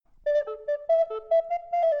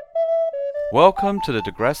Welcome to the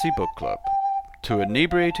Degrassi Book Club. Two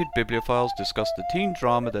inebriated bibliophiles discuss the teen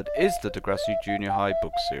drama that is the Degrassi Junior High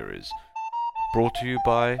book series. Brought to you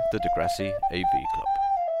by the Degrassi AV Club.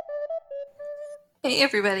 Hey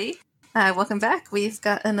everybody, welcome back. We've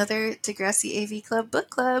got another Degrassi AV Club book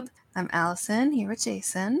club. I'm Allison, here with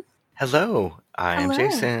Jason. Hello, I'm Hello.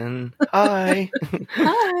 Jason. Hi.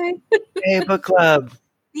 Hi! Yay, book club.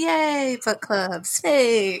 Yay, book club,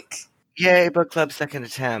 snake! Yay, book club second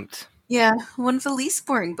attempt. Yeah, one of the least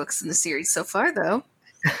boring books in the series so far, though.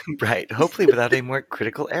 Right, hopefully without any more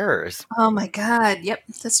critical errors. Oh my god, yep,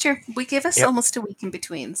 that's true. We gave us Yep. almost a week in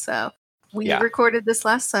between, so we Yeah. recorded this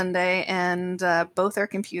last Sunday, and both our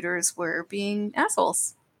computers were being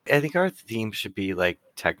assholes. I think our theme should be like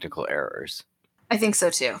technical errors. I think so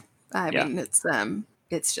too. I Yeah. mean,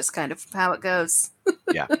 it's just kind of how it goes.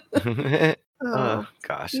 Yeah. Oh,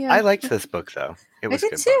 gosh. yeah. I liked this book though. It was I a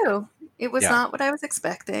did good too. book. It was Yeah. not what I was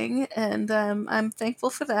expecting, and I'm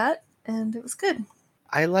thankful for that, and it was good.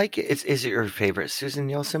 I like it. Is it your favorite Susan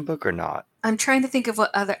Nielsen book or not? I'm trying to think of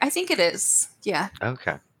what other... I think it is. Yeah,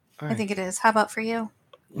 Okay. All I right. think it is. How about for you?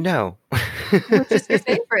 No. Which is your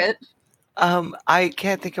favorite? I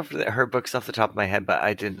can't think of her books off the top of my head, but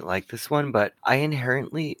I didn't like this one. But I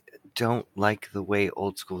inherently don't like the way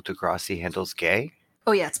old school Degrassi handles gay.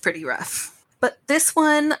 Oh yeah, it's pretty rough. But this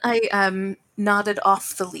one, I nodded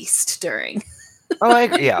off the least during. Oh, I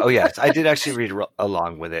agree. Yeah. Oh, yes. I did actually read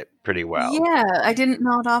along with it pretty well. Yeah, I didn't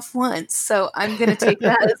nod off once, so I'm going to take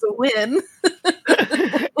that as a win.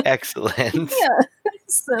 Excellent. Yeah.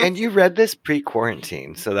 So And you read this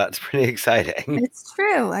pre-quarantine, so that's pretty exciting. it's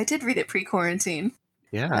true. I did read it pre-quarantine.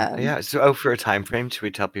 Yeah. Yeah. So, for a time frame, should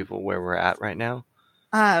we tell people where we're at right now?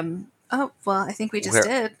 Oh, well, I think we just Where-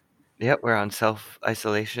 did. Yep. We're on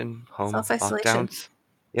self-isolation, home Self-isolation. lockdowns.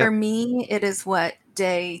 For Yep. me, it is what,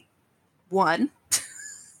 day 1?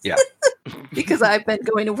 Yeah. Because I've been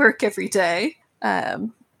going to work every day.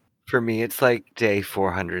 For me, it's like day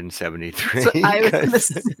 473. So I was going to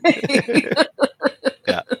 'cause- say.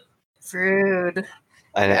 Yeah. Rude.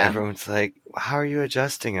 And Yeah. everyone's like, how are you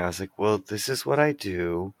adjusting? I was like, well, this is what I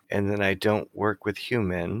do. And then I don't work with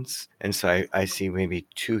humans. And so I see maybe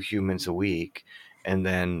 2 humans a week. And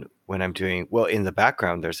then when I'm doing, well, in the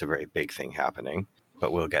background, there's a very big thing happening,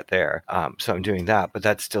 but we'll get there. So I'm doing that, but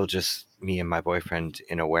that's still just me and my boyfriend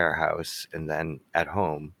in a warehouse and then at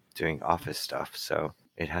home doing office stuff. So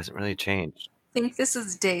it hasn't really changed. I think this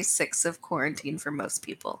is day 6 of quarantine for most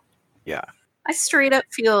people. Yeah. I straight up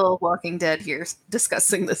feel Walking Dead here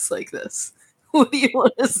discussing this like this. What do you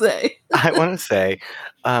want to say? I want to say,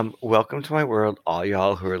 welcome to my world, all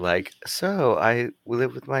y'all who are like, so I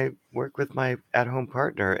work with my at-home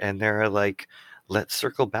partner, and they're like, let's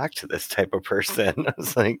circle back to this type of person. I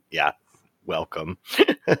was like, yeah, welcome.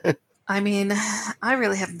 I mean, I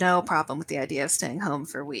really have no problem with the idea of staying home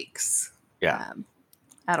for weeks. Yeah.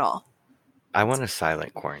 At all. I want a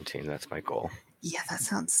silent quarantine. That's my goal. Yeah, that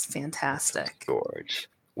sounds fantastic. George,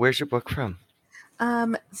 where's your book from?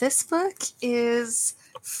 This book is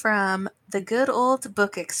from the Good Old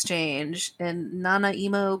Book Exchange in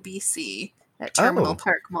Nanaimo, BC at Terminal Oh.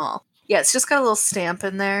 Park Mall. Yeah, it's just got a little stamp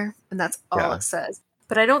in there, and that's all Yeah. it says.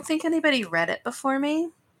 But I don't think anybody read it before me.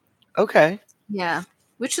 Okay. Yeah,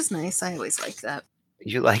 which is nice. I always like that.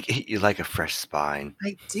 You like a fresh spine.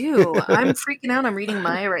 I do. I'm freaking out. I'm reading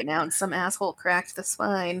Maya right now, and some asshole cracked the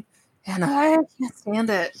spine, and I can't stand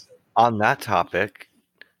it. On that topic,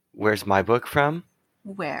 where's my book from?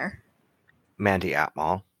 Where? Mandy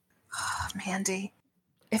Atmall. Oh, Mandy.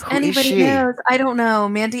 If Who is anybody she? knows, I don't know.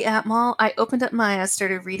 Mandy Atmall. I opened up Maya,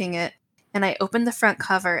 started reading it, and I opened the front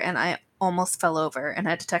cover, and I almost fell over and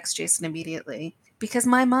had to text Jason immediately. Because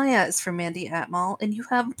my Maya is from Mandy Atmall, and you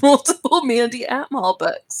have multiple Mandy Atmall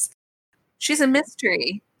books. She's a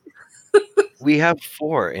mystery. We have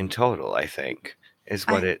 4 in total, I think, is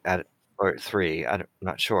what or 3. I'm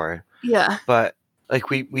not sure. Yeah. But like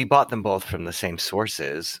we bought them both from the same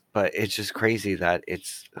sources, but it's just crazy that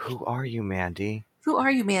it's, who are you, Mandy? Who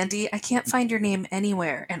are you, Mandy? I can't find your name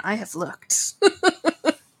anywhere, and I have looked.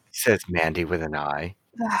 Says Mandy with an I.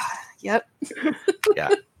 Yep. Yeah.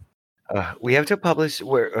 We have to publish.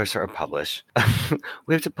 Publish.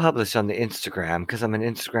 We have to publish on the Instagram because I'm an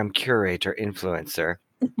Instagram curator influencer.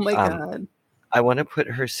 Oh my God. I want to put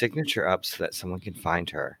her signature up so that someone can find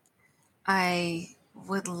her. I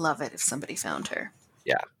would love it if somebody found her.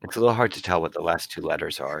 Yeah, it's a little hard to tell what the last 2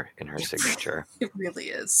 letters are in her signature. It really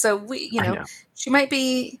is. So we, I know. she might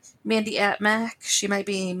be Mandy at Mac, she might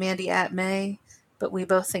be Mandy at May, but we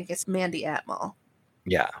both think it's Mandy Atmall.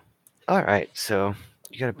 Yeah. All right. So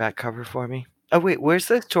you got a back cover for me? Oh wait, where's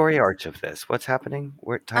the story arch of this? What's happening?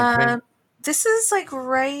 Where time frame? This is like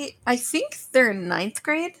right, I think they're in ninth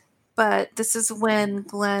grade, but this is when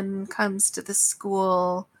Glenn comes to the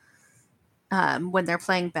school when they're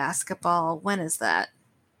playing basketball. When is that?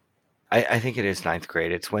 I think it is ninth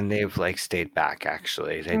grade. It's when they've like stayed back.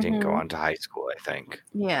 Actually, they didn't go Hmm. on to high school. I think.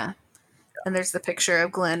 Yeah. And there's the picture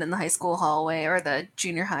of Glenn in the high school hallway or the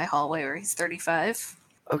junior high hallway where he's 35.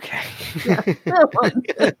 Okay. Yeah, that one.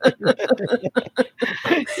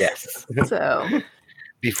 Yes. So,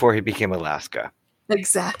 Before he became Alaska.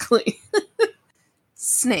 exactly.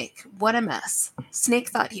 Snake, what a mess. Snake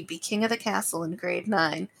thought he'd be king of the castle in grade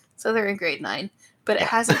 9, so they're in grade 9, but it Yeah.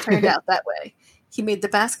 hasn't turned out that way. He made the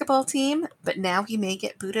basketball team, but now he may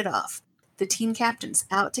get booted off. The team captain's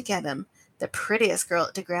out to get him. The prettiest girl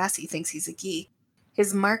at Degrassi thinks he's a geek.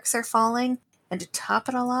 His marks are falling, and to top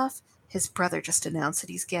it all off, his brother just announced that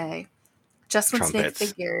he's gay. Just when Snake Trumpets.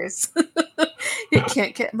 figures it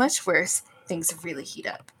can't get much worse, things really heat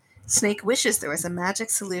up. Snake wishes there was a magic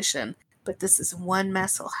solution, but this is one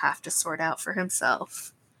mess he'll have to sort out for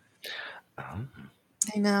himself. Oh.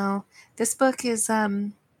 I know. This book is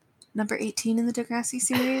number 18 in the Degrassi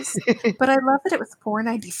series, but I love that it was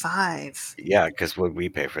 $4.95. Yeah, because what we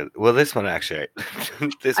pay for? Well, this one actually,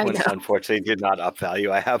 this I one know. unfortunately did not up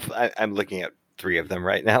value. I'm looking at 3 of them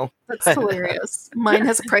right now. That's hilarious. Mine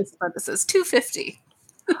has a price on it that says $2.50.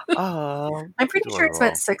 Oh, I'm pretty sure it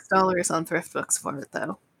spent adorable. $6 on thrift books for it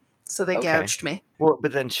though. So they Okay. gouged me. Well,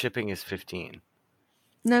 but then shipping is 15.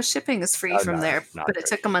 No, shipping is free Oh, from there, not but it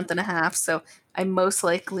took a month and a half, so I most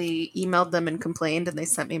likely emailed them and complained, and they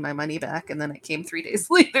sent me my money back, and then it came 3 days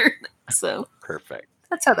later. So perfect.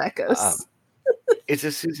 that's how that Um, goes. it's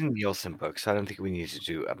a Susan Nielsen book, so I don't think we need to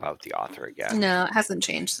do about the author again. No, it hasn't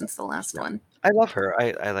changed since the last No. one. I love her.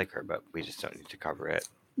 I like her, but we just don't need to cover it.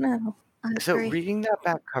 No, I So agree. reading that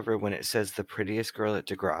back cover when it says the prettiest girl at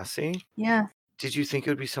Degrassi, Yeah, did you think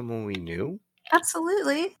it would be someone we knew?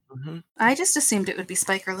 absolutely. Mm-hmm. I just assumed it would be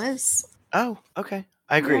Spike or Liz. Oh, okay.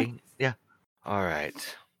 I agree. Yeah. All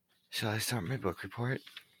right. Shall I start my book report?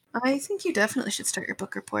 I think you definitely should start your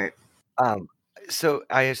book report. So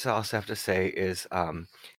I just also have to say is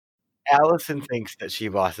Allison thinks that she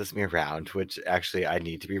bosses me around, which actually I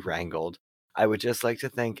need to be wrangled. I would just like to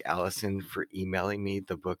thank Allison for emailing me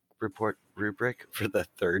the book report rubric for the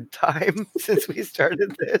 3rd time since we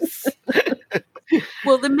started this.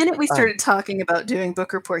 Well, the minute we started talking about doing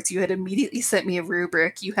book reports, you had immediately sent me a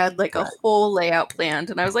rubric. You had like a Right. whole layout planned,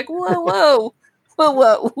 and I was like, whoa, whoa,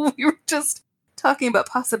 whoa. We were just talking about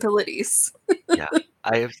possibilities. Yeah.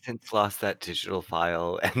 I have since lost that digital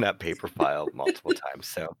file and that paper file multiple times.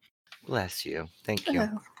 So bless you. Thank you.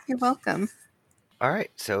 Oh, you're welcome. All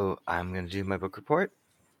right. So I'm going to do my book report.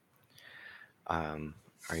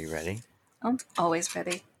 Are you ready? I'm always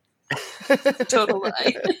ready. Total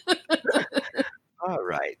lie. All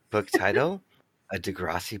right. Book title: A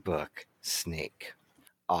Degrassi Book, Snake.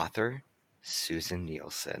 Author: Susan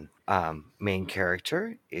Nielsen. Main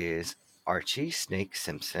character is Archie Snake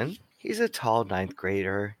Simpson. He's a tall 9th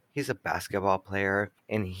grader. He's a basketball player,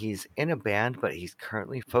 and he's in a band, but he's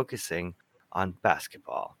currently focusing on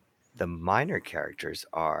basketball. The minor characters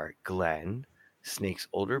are Glenn, Snake's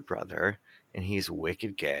older brother, and he's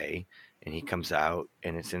wicked gay, and he comes out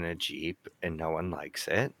and it's in a Jeep, and no one likes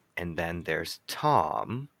it. And then there's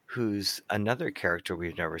Tom, who's another character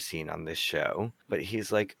we've never seen on this show, but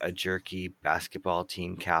he's like a jerky basketball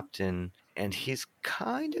team captain, and he's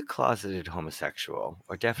kind of closeted homosexual,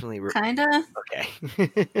 or definitely. Kinda.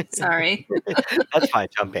 Okay. Sorry. That's fine.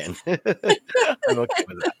 Jump in. I'm okay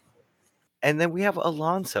with that. And then we have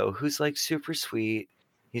Alonso, who's like super sweet.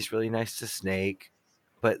 He's really nice to Snake,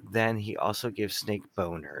 but then he also gives Snake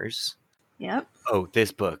boners. Yep. Oh,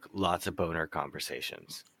 this book, lots of boner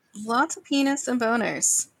conversations. Lots of penis and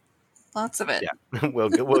boners. Lots of it. Yeah, we'll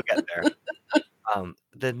get there.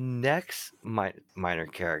 The next minor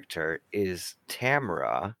character is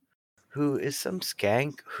Tamara, who is some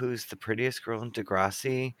skank who's the prettiest girl in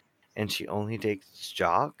Degrassi, and she only dates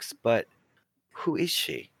jocks. But who is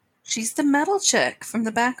she? She's the metal chick from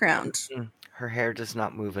the background. Her hair does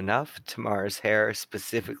not move enough. Tamara's hair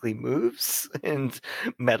specifically moves, and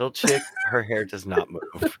Metal Chick, her hair does not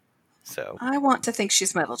move. So I want to think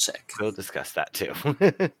she's metal chick. we'll discuss that too.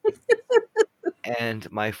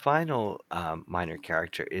 And my final minor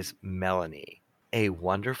character is Melanie, a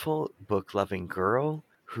wonderful book-loving girl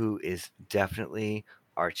who is definitely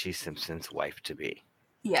Archie Simpson's wife-to-be.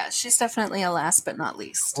 Yeah, she's definitely a last but not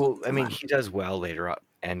least. Well, I Come mean, on. he does well later on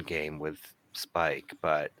Endgame with Spike,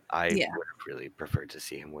 but I Yeah. would have really preferred to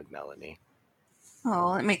see him with Melanie.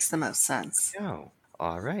 Oh, it makes the most sense. Oh,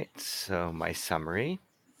 all right. So my summary: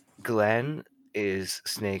 Glenn is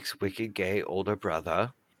Snake's wicked gay older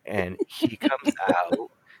brother. and he comes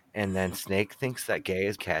out, and then Snake thinks that gay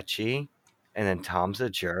is catchy, and then Tom's a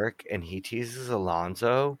jerk, and he teases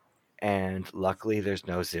Alonzo, and luckily there's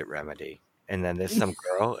no zit remedy. And then there's some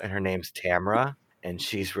girl, and her name's Tamara, and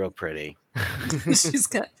she's real pretty. she's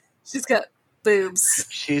got boobs.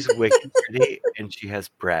 She's wicked pretty, and she has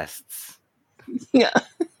breasts. Yeah.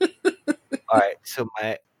 All right, so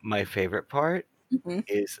my favorite part Mhm.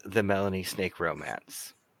 is the Melanie Snake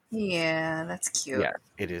romance. Yeah, that's cute. Yeah,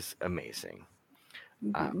 it is amazing.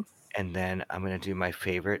 Mhm. And then I'm going to do my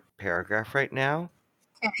favorite paragraph right now.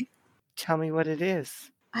 Okay. Tell me what it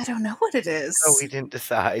is. I don't know what it is. Oh, we didn't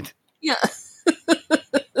decide. Yeah.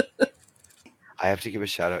 I have to give a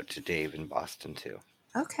shout out to Dave in Boston, too.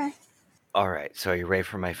 Okay. All right, so are you ready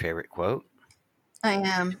for my favorite quote? I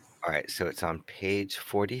am. All right, so it's on page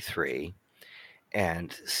 43,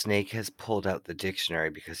 and Snake has pulled out the dictionary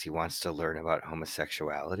because he wants to learn about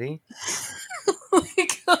homosexuality. Oh my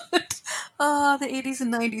god. Oh, the 80s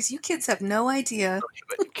and 90s. You kids have no idea.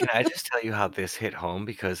 Okay, but can I just tell you how this hit home?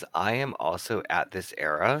 Because I am also at this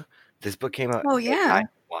era. This book came out Oh, in yeah.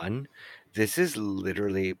 91. This is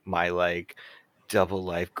literally my, like, double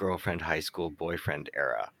life girlfriend, high school boyfriend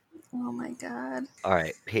era. Oh my god. All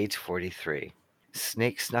right, page 43.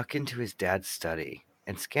 Snake snuck into his dad's study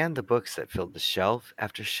and scanned the books that filled the shelf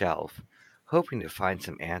after shelf, hoping to find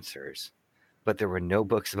some answers. But there were no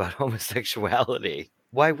books about homosexuality.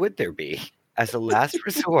 Why would there be? As a last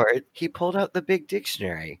resort, he pulled out the big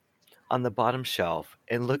dictionary on the bottom shelf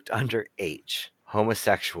and looked under H.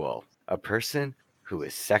 Homosexual, a person who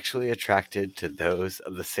is sexually attracted to those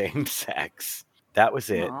of the same sex. That was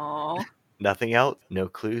it. Oh, Nothing else, no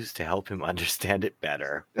clues to help him understand it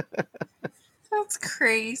better. that's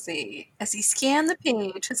crazy. As he scanned the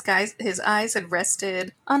page, his eyes had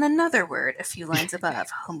rested on another word a few lines above: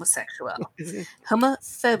 homosexual.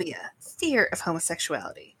 Homophobia, fear of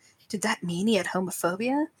homosexuality. Did that mean he had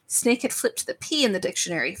homophobia? Snake had flipped the P in the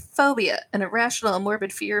dictionary. Phobia, an irrational and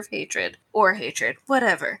morbid fear of hatred. Or hatred,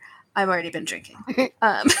 whatever. I've already been drinking.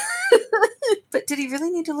 But did he really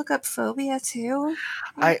need to look up phobia too?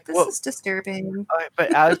 This is disturbing.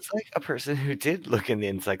 But as like a person who did look in the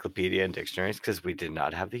encyclopedia and dictionaries, because we did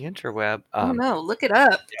not have the interweb. Oh no, look it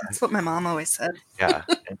up. Yeah. That's what my mom always said. Yeah,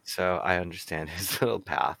 and so I understand his little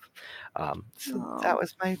path. So that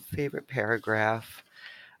was my favorite paragraph.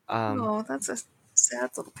 Oh, that's a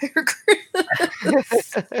sad little paragraph.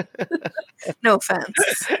 No offense.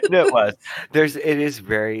 No, it was. It is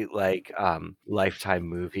very like Lifetime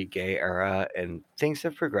movie gay era, and things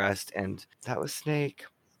have progressed, and that was Snake.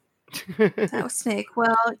 That was Snake.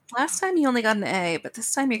 Well, last time you only got an A, but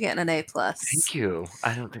this time you're getting an A+. Thank you.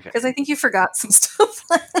 I don't think because I think you forgot some stuff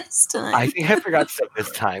last time. I think I forgot stuff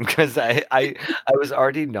this time because I was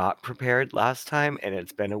already not prepared last time, and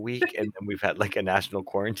it's been a week, and then we've had like a national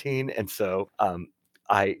quarantine, and so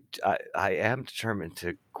I am determined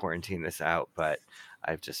to quarantine this out, but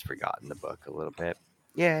I've just forgotten the book a little bit.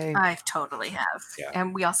 Yay! I totally have. Yeah.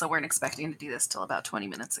 And we also weren't expecting to do this till about 20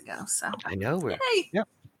 minutes ago. So I know we're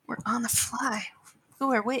on the fly.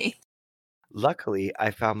 Who are we? Luckily,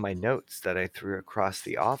 I found my notes that I threw across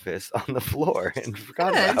the office on the floor and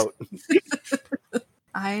forgot Good. about.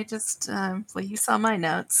 I just well, you saw my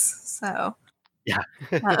notes, so yeah,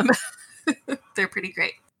 they're pretty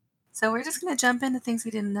great. So we're just gonna jump into things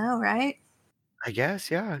we didn't know, right? I guess,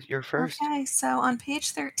 yeah. You're first. Okay, so on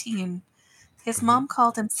page 13, his mom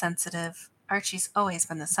called him sensitive. Archie's always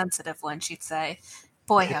been the sensitive one, she'd say.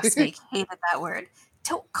 Boy, how Snake hated that word.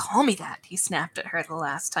 Don't call me that, he snapped at her the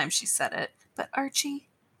last time she said it. But Archie,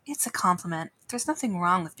 it's a compliment. There's nothing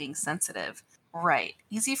wrong with being sensitive. Right,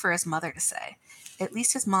 easy for his mother to say. At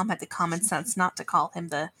least his mom had the common sense not to call him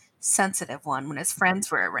the sensitive one when his friends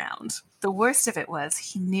were around. The worst of it was,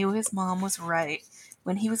 he knew his mom was right.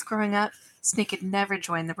 When he was growing up, Snake had never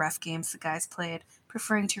joined the rough games the guys played,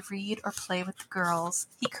 preferring to read or play with the girls.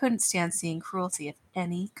 He couldn't stand seeing cruelty of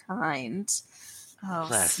any kind. Oh,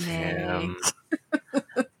 Bless Snake. him.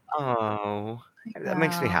 Oh, that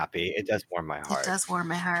makes me happy. It does warm my heart. It does warm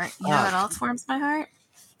my heart. You know what else warms my heart?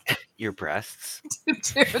 Your breasts.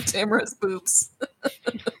 Tamara's boobs.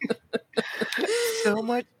 So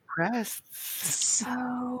much breasts.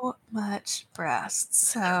 So much breasts.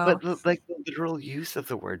 So, but like the literal use of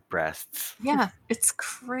the word breasts. Yeah, it's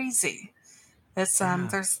crazy. It's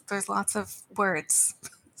there's lots of words.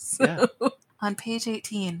 So on page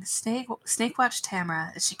 18, Snake watched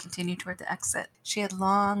Tamara as she continued toward the exit. She had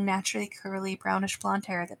long, naturally curly, brownish blonde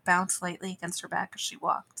hair that bounced lightly against her back as she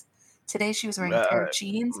walked. Today she was wearing a pair of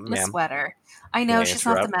jeans and a sweater. I know, she's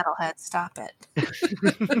not the metalhead. Stop it.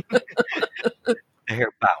 The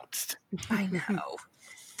hair bounced. I know.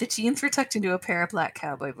 The jeans were tucked into a pair of black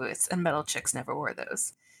cowboy boots, and metal chicks never wore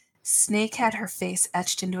those. Snake had her face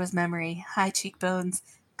etched into his memory, high cheekbones,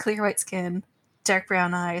 clear white skin, dark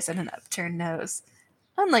brown eyes, and an upturned nose.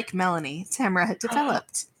 Unlike Melanie, Tamara had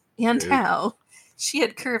developed. And Rude. how? She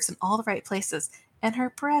had curves in all the right places, and her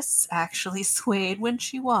breasts actually swayed when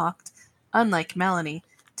she walked. Unlike Melanie,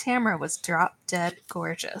 Tamara was drop-dead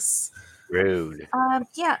gorgeous. Rude.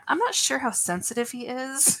 Yeah, I'm not sure how sensitive he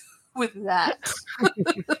is with that.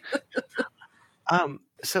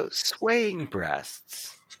 So swaying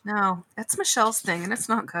breasts. No, that's Michelle's thing, and it's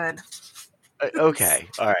not good. Okay,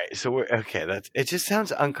 all right. So we're okay. It. Just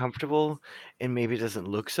sounds uncomfortable, and maybe doesn't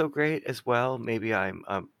look so great as well. Maybe I'm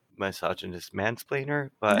a misogynist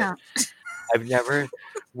mansplainer, but No. I've never,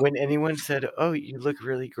 when anyone said, "Oh, you look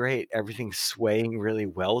really great. Everything's swaying really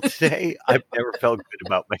well today," I've never felt good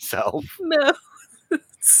about myself. No,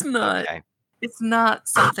 it's not. Okay, It's not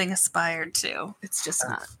something aspired to. It's just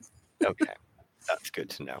not. okay, that's good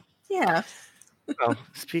to know. Yeah. Well,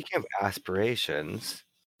 speaking of aspirations,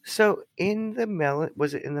 so in the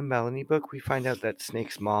was it in the Melanie book we find out that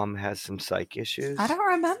Snake's mom has some psych issues? I don't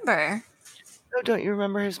remember. No, don't you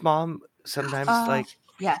remember his mom sometimes Oh,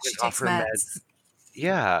 yeah, she went off takes her meds.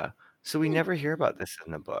 Yeah. So we Hmm. never hear about this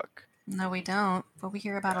in the book. No, we don't. But we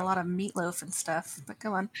hear about a lot of meatloaf and stuff. But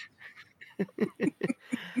go on.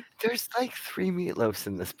 There's like 3 meatloafs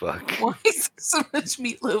in this book. Why is there so much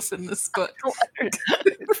meatloaf in this book?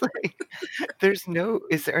 It's like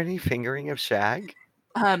is there any fingering of shag?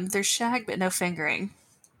 There's shag, but no fingering.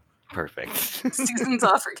 Perfect. Susan's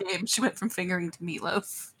off her game. She went from fingering to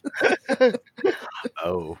meatloaf.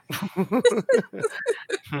 Oh.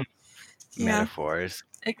 Yeah, Metaphors.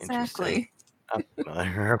 exactly. I'm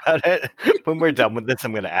not sure about it. When we're done with this,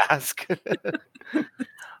 I'm going to ask.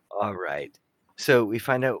 All right. So we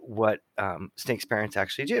find out what Snake's parents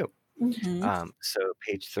actually do. Mhm. So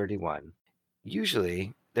page 31.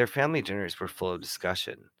 Usually, their family dinners were full of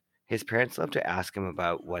discussion. His parents loved to ask him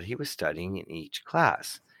about what he was studying in each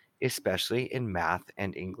class, especially in math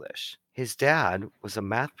and English. His dad was a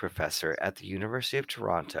math professor at the University of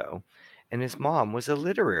Toronto, and his mom was a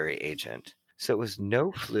literary agent. So it was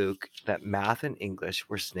no fluke that math and English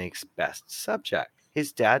were Snake's best subject.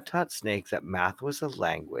 His dad taught Snake that math was a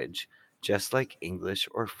language, just like English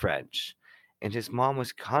or French, and his mom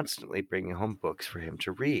was constantly bringing home books for him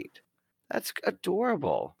to read. That's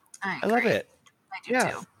adorable. I I love agree. it. I do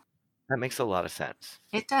Yeah. too. That makes a lot of sense.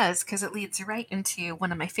 It does, because it leads right into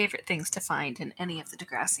one of my favorite things to find in any of the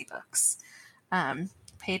Degrassi books.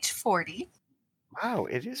 Page 40. Wow,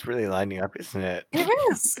 it is really lining up, isn't it? It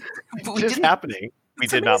is. But we Just didn't. happening. We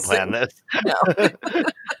It's did not plan amazing. this. No.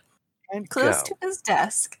 And Close go. to his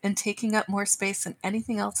desk and taking up more space than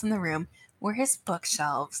anything else in the room were his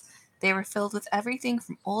bookshelves. They were filled with everything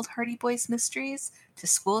from old Hardy Boys mysteries to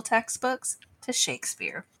school textbooks to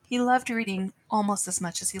Shakespeare. He loved reading almost as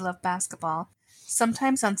much as he loved basketball.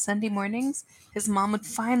 Sometimes on Sunday mornings, his mom would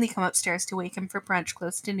finally come upstairs to wake him for brunch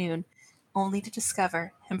close to noon, only to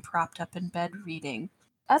discover him propped up in bed reading.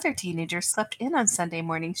 Other teenagers slept in on Sunday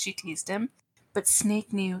mornings, she teased him, but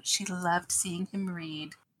Snake knew she loved seeing him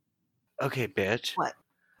read. Okay, bitch. What?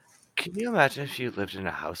 Can you imagine if you lived in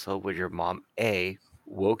a household where your mom, A,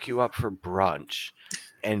 woke you up for brunch,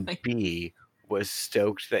 and Like- B, was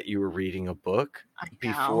stoked that you were reading a book I know.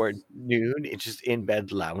 before noon, it's just in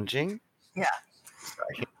bed lounging? Yeah.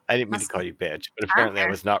 Sorry. I didn't mean to Must- call you bitch, but apparently I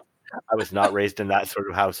care. was not raised in that sort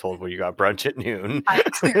of household where you got brunch at noon. I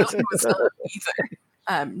clearly was not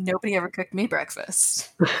either. Nobody ever cooked me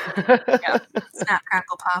breakfast. Snap,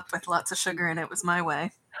 crackle, pop with lots of sugar in it was my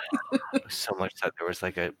way. So much that there was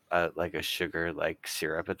like a sugar like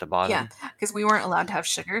syrup at the bottom. Yeah, because we weren't allowed to have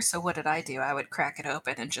sugar, so what did I do? I would crack it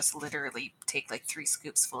open and just literally take like 3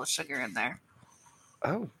 scoops full of sugar in there.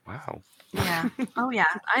 Oh, wow. Yeah. Oh yeah,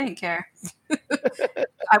 I didn't care.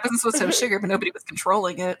 I wasn't supposed to have sugar, but nobody was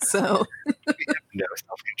controlling it, so No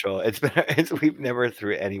self-control. We've never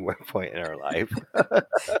through any point in our life.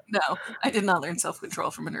 no, I did not learn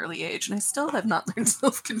self-control from an early age, and I still have not learned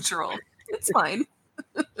self-control. It's fine.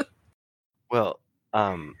 Well,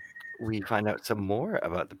 we find out some more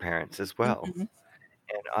about the parents as well. Mhm.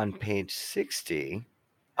 And on page 60,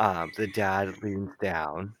 the dad leans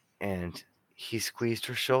down and he squeezed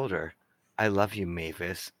her shoulder. "I love you,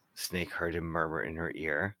 Mavis," Snake heard him murmur in her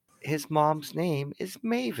ear. His mom's name is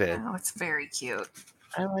Maven. Oh, it's very cute.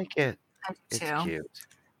 I like it. I do It's too. cute.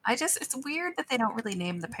 It's weird that they don't really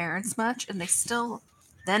name the parents much, and they still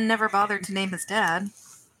then never bothered to name his dad.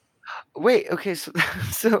 Wait, okay, so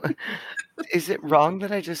so is it wrong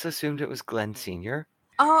that I just assumed it was Glenn Sr.?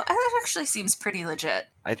 Oh, that actually seems pretty legit.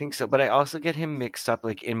 I think so, but I also get him mixed up.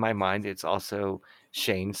 Like in my mind, it's also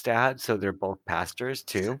Shane's dad, so they're both pastors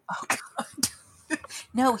too. Oh God.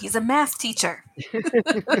 No, he's a math teacher. He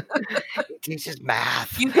teaches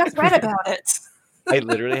math. You have read about it. I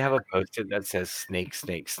literally have a post-it that says snake,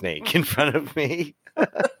 snake, snake in front of me.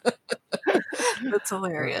 That's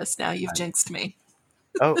hilarious. Now you've jinxed me.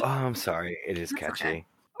 Oh, I'm sorry. It is That's catchy. okay.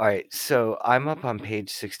 All right, so I'm up on page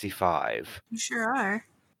 65. You sure are.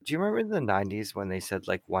 Do you remember the 90s when they said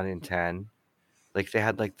like 1 in 10? Like they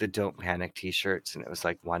had like the Don't Panic t-shirts and it was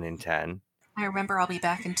like 1 in 10. I remember I'll be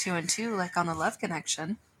back in 2 and 2, like on the Love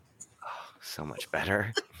Connection. Oh, so much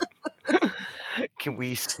better. Can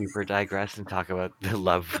we super digress and talk about the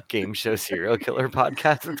love game show serial killer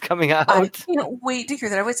podcast that's coming out? I can't wait to hear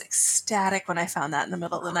that. I was ecstatic when I found that in the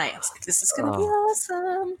middle of the night. I was like, this is going to be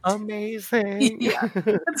awesome. Amazing. Yeah,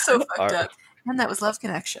 that's so fucked up. And that was Love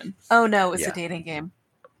Connection. Oh no, it was a dating game.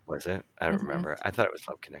 Was it? I don't remember. I thought it was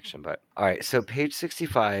Love Connection, but all right. So page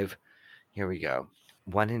 65, here we go.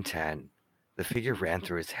 1 in 10. The figure ran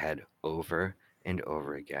through his head over and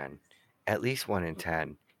over again. At least 1 in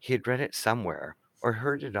 10. He had read it somewhere or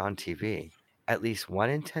heard it on TV. At least 1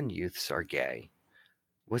 in 10 youths are gay.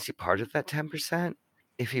 Was he part of that 10%?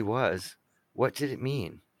 If he was, what did it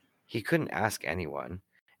mean? He couldn't ask anyone.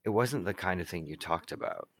 It wasn't the kind of thing you talked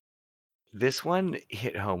about. This one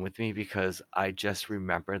hit home with me because I just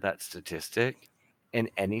remember that statistic. And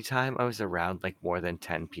anytime I was around like more than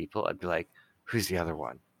 10 people, I'd be like, who's the other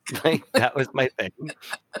one? Like that was my thing.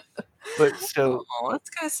 But so it's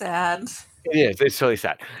kind of sad. It is. It's totally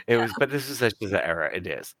sad. It was, but this is such an era. It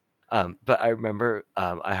is. But I remember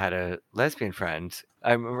I had a lesbian friend.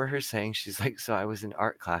 I remember her saying, she's like, so I was in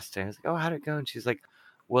art class today. I was like, oh, how'd it go? And she's like,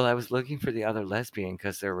 well, I was looking for the other lesbian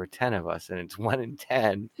because there were 10 of us and it's 1 in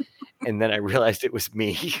 10. And then I realized it was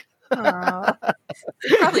me.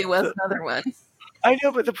 Probably was another one. I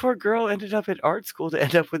know, but the poor girl ended up at art school to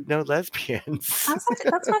end up with no lesbians.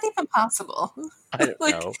 That's not even possible. I don't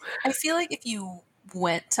know. I feel like if you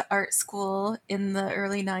went to art school in the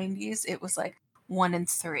early 90s, it was like 1 in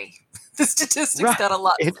 3. The statistics got a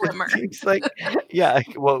lot slimmer. It's like, yeah,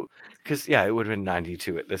 well, because, it would have been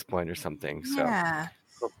 92 at this point or something. So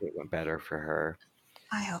hopefully it went better for her.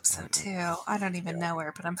 I hope so too. I don't even know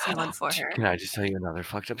her, but I'm feeling for her. Can I just tell you another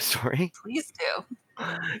fucked up story? Please do.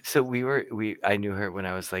 So I knew her when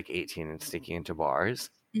I was like 18 and sneaking into bars,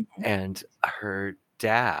 and her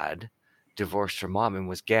dad divorced her mom and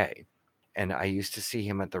was gay, and I used to see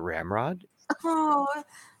him at the Ramrod. Oh,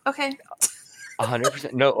 okay.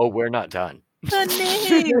 100%. No, we're not done.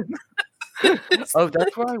 The name. Oh,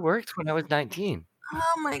 that's where I worked when I was 19.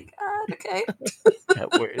 Oh my God. Okay.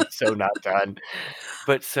 It's so not done.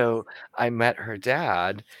 But so I met her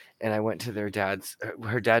dad, and I went to their dad's.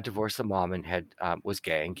 Her dad divorced the mom and was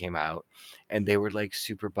gay and came out, and they were like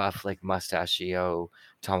super buff, like mustachio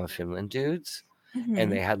Tom of Finland dudes,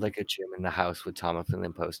 and they had like a gym in the house with Tom of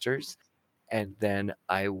Finland posters. And then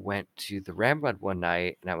I went to the Ramrod one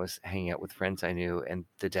night, and I was hanging out with friends I knew, and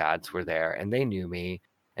the dads were there, and they knew me,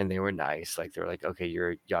 and they were nice. Like they were like, okay,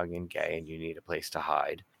 you're young and gay, and you need a place to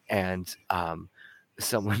hide. And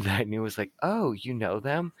someone that I knew was like, oh, you know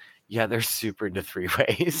them? Yeah, they're super into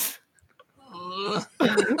three-ways.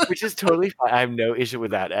 Which is totally fine. I have no issue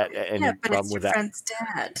with that. Yeah, but it's your friend's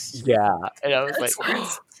dad. Yeah. And I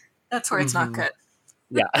was that's where it's not good.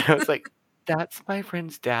 Yeah. And I was like, that's my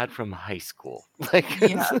friend's dad from high school. Like,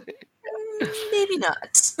 yeah. Maybe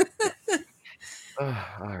not.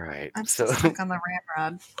 All right. I'm so stuck on the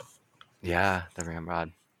Ramrod. Yeah, the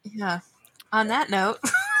Ramrod. Yeah. On that note,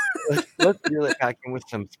 let's reel it back in with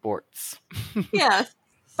some sports. Yeah,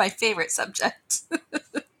 my favorite subject.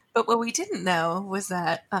 But what we didn't know was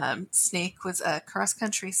that Snake was a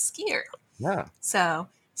cross-country skier. Yeah. So,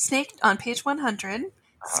 Snake, on page 100,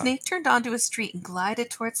 Snake turned onto a street and glided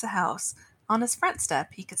towards the house. On his front step,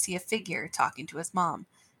 he could see a figure talking to his mom.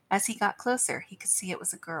 As he got closer, he could see it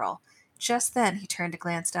was a girl. Just then, he turned to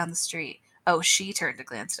glance down the street. Oh, she turned to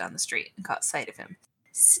glance down the street and caught sight of him.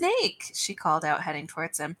 Snake, she called out, heading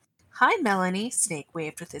towards him. Hi, Melanie, Snake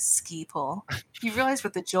waved with his ski pole. He realized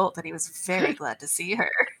with a jolt that he was very glad to see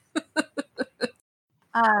her.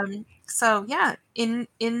 So yeah, in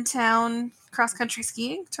town cross country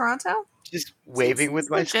skiing, Toronto. Just waving with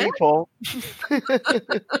my ski pole.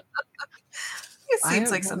 It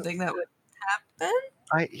seems like something that would happen.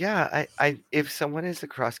 I if someone is a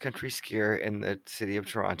cross country skier in the city of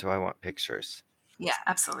Toronto, I want pictures. Yeah,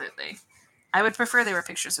 absolutely. I would prefer they were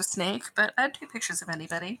pictures of Snake, but I'd do pictures of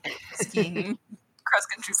anybody skiing.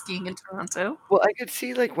 Cross-country skiing in Toronto. Well, I could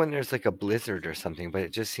see like when there's like a blizzard or something, but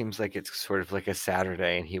it just seems like it's sort of like a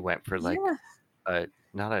Saturday and he went for like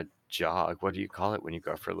not a jog. What do you call it when you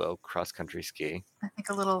go for a little cross country ski? I think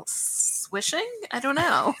a little swishing? I don't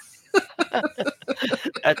know.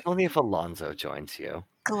 That's only if Alonzo joins you.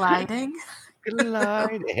 Gliding?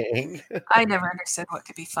 Gliding. I never understood what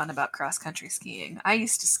could be fun about cross country skiing. I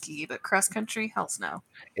used to ski, but cross country, hell's no.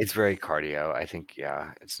 It's very cardio. I think,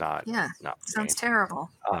 yeah, it's not Yeah, not for me. sounds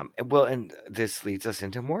terrible. Well, and this leads us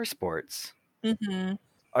into more sports. Mm-hmm.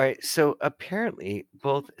 All right, so apparently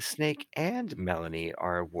both Snake and Melanie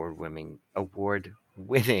are award-winning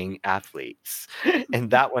athletes.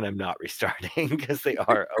 And that one I'm not restarting because they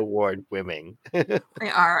are award-winning. They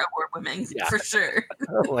are award women, Yeah. for sure.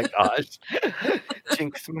 Oh my gosh.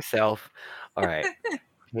 Jinx myself. All right,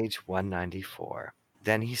 page 194.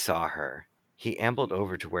 Then he saw her. He ambled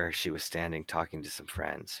over to where she was standing talking to some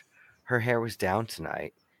friends. Her hair was down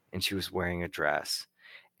tonight, and she was wearing a dress.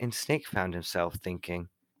 And Snake found himself thinking,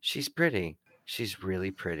 she's pretty. She's really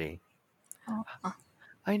pretty. Oh.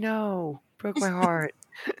 I know. Broke my heart.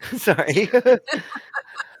 Sorry.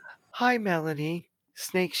 Hi, Melanie.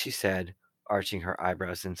 Snake, she said, arching her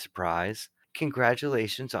eyebrows in surprise.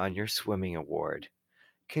 Congratulations on your swimming award.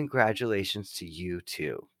 Congratulations to you,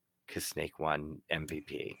 too, because Snake won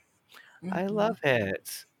MVP. I love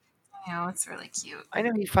it. I know, it's really cute. I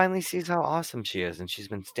know he finally sees how awesome she is, and she's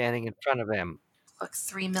been standing in front of him. Look,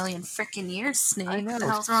 3 million freaking years, Snake. I know. What the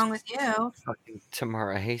hell's wrong with you? Fucking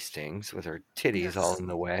Tamara Hastings with her titties all in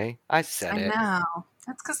the way. I said it. I know.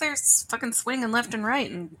 That's because they're fucking swinging left and right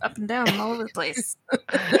and up and down and all over the place.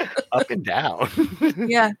 Up and down.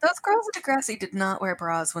 Yeah, those girls at Degrassi did not wear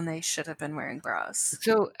bras when they should have been wearing bras.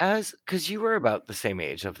 So, because you were about the same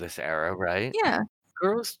age of this era, right? Yeah.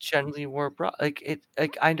 Girls generally wore bra. Like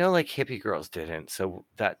I know, like hippie girls didn't. So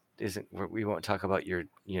that isn't. We won't talk about your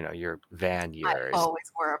van years. I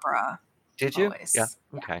always wore a bra. Did you? Always. Yeah.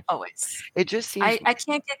 Okay. Always. It just seems. I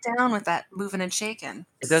can't get down with that moving and shaking.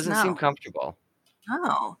 It doesn't seem No. comfortable.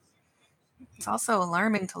 No. It's also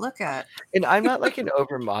alarming to look at. And I'm not like an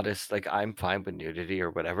over modest. Like I'm fine with nudity or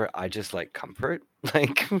whatever. I just like comfort.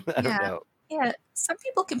 Like I don't know. Yeah, some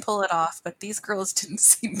people can pull it off, but these girls didn't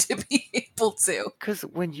seem to be able to. Because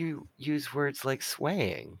when you use words like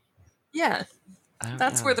swaying, Yeah, I don't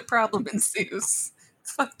that's know. where the problem ensues. It's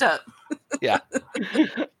fucked up. Yeah.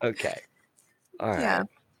 Okay. All right. Yeah.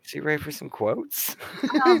 So you ready for some quotes?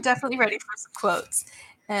 I'm definitely ready for some quotes.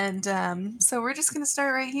 And so we're just going to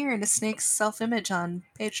start right here into Snake's self-image on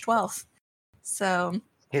page 12. So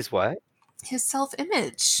His what? his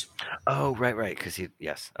self-image. Oh, right. Because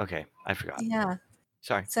yes. Okay. I forgot. Yeah.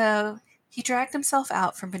 Sorry. So he dragged himself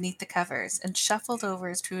out from beneath the covers and shuffled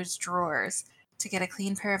over to his drawers to get a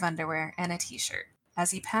clean pair of underwear and a t-shirt.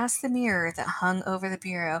 As he passed the mirror that hung over the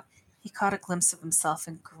bureau, he caught a glimpse of himself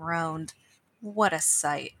and groaned. What a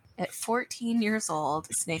sight. At 14 years old,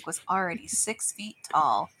 Snake was already 6 feet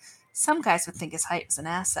tall. Some guys would think his height was an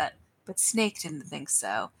asset, but Snake didn't think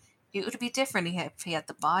so. It would be different if he had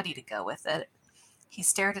the body to go with it. He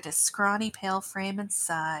stared at his scrawny, pale frame and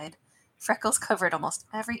sighed. Freckles covered almost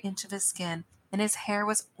every inch of his skin, and his hair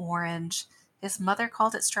was orange. His mother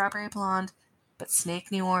called it strawberry blonde, but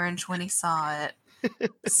Snake knew orange when he saw it.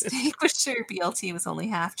 Snake was sure BLT was only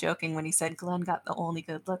half joking when he said Glenn got the only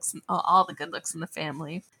good looks, all the good looks in the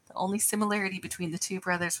family. The only similarity between the two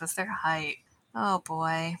brothers was their height. Oh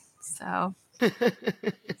boy. So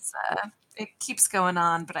it keeps going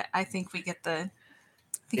on, but I think we get the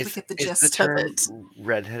we get the gist the term of it.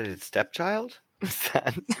 redheaded stepchild? Is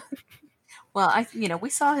that? Well, we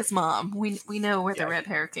saw his mom. We know where the red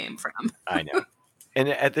hair came from. I know. And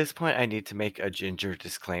at this point, I need to make a ginger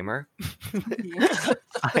disclaimer.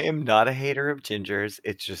 I am not a hater of gingers.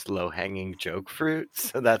 It's just low-hanging joke fruit,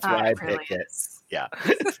 so that's why I really pick it. is. Yeah.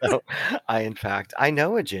 So I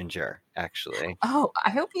know a ginger, actually. Oh,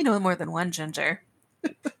 I hope you know more than one ginger.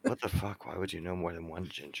 What the fuck? Why would you know more than one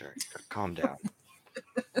ginger? Calm down.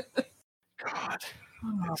 God.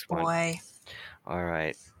 Oh This one. boy. All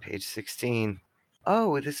right. Page 16.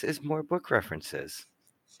 Oh, this is more book references.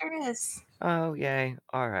 Sure is. Oh, yay.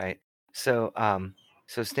 All right. So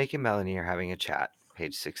Snake and Melanie are having a chat,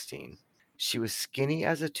 page 16. She was skinny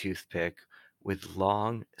as a toothpick with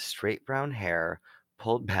long, straight brown hair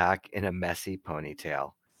pulled back in a messy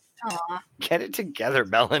ponytail. Aw. Get it together,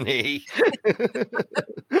 Melanie.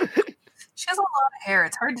 She has a lot of hair.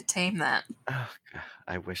 It's hard to tame that. Oh, God,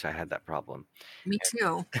 I wish I had that problem. Me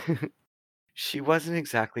too. She wasn't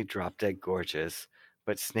exactly drop-dead gorgeous,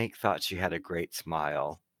 but Snake thought she had a great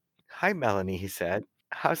smile. Hi, Melanie, he said.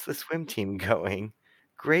 How's the swim team going?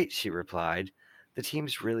 Great, she replied. The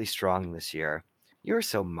team's really strong this year. You're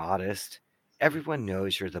so modest. Everyone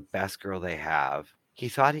knows you're the best girl they have. He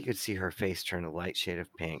thought he could see her face turn a light shade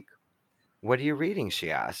of pink. What are you reading?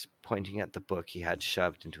 She asked, pointing at the book he had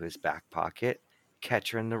shoved into his back pocket.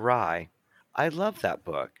 Catcher in the Rye. I love that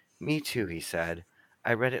book. Me too, he said.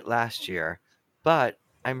 I read it last year, but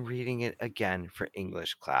I'm reading it again for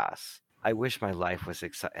English class. I wish my life was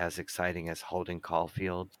as exciting as Holden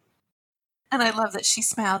Caulfield. And I love that she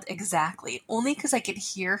smiled exactly, only because I could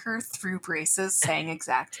hear her through braces saying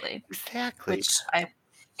exactly. Exactly.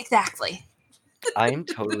 Exactly. I'm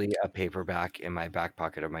totally a paperback in my back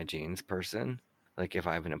pocket of my jeans person, like if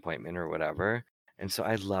I have an appointment or whatever. And so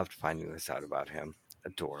I loved finding this out about him.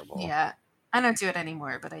 Adorable. Yeah. I don't do it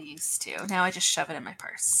anymore, but I used to. Now I just shove it in my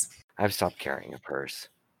purse. I've stopped carrying a purse.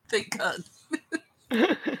 Thank God.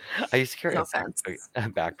 I used to carry No a offense.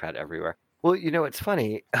 backpack everywhere. Well, it's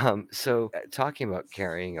funny. Talking about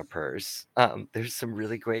carrying a purse, there's some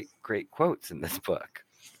really great quotes in this book.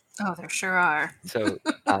 Oh, there sure are. So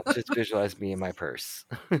just visualize me in my purse.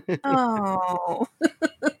 Oh.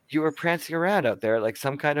 You were prancing around out there like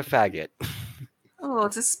some kind of faggot. Oh,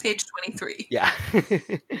 this is page 23. Yeah.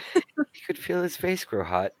 He could feel his face grow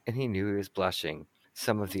hot, and he knew he was blushing.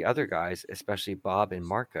 Some of the other guys, especially Bob and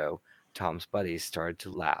Marco, Tom's buddies, started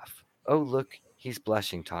to laugh. Oh, look, he's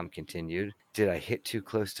blushing, Tom continued. Did I hit too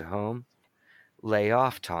close to home? Lay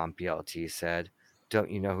off, Tom, BLT said.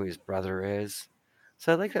 Don't you know who his brother is?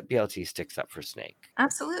 So I like that BLT sticks up for Snake.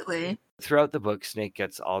 Absolutely. Throughout the book, Snake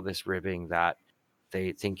gets all this ribbing that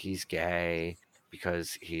they think he's gay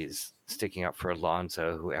because he's sticking up for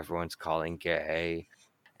Alonzo, who everyone's calling gay,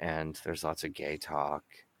 and there's lots of gay talk.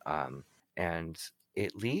 And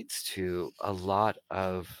it leads to a lot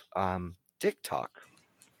of dick talk.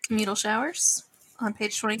 Communal showers on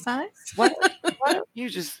page 25. Why don't you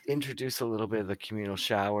just introduce a little bit of the communal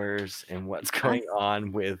showers and what's going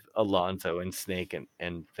on with Alonzo and Snake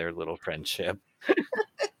and their little friendship?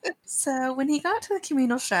 So, when he got to the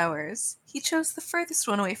communal showers, he chose the furthest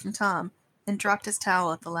one away from Tom and dropped his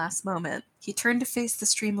towel at the last moment. He turned to face the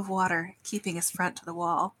stream of water, keeping his front to the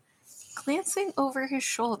wall. Glancing over his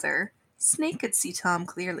shoulder, Snake could see Tom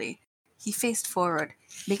clearly. He faced forward,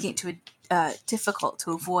 making it difficult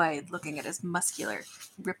to avoid looking at his muscular,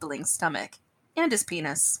 rippling stomach and his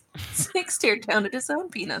penis. Snake stared down at his own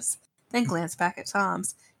penis, then glanced back at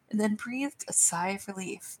Tom's, and then breathed a sigh of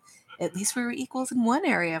relief. At least we were equals in one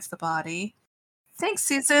area of the body. Thanks,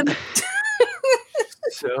 Susan.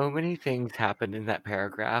 So many things happened in that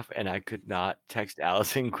paragraph, and I could not text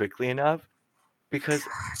Allison quickly enough because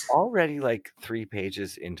already like 3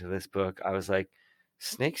 pages into this book, I was like,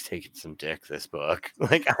 Snake's taking some dick this book.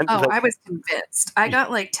 I was convinced. I got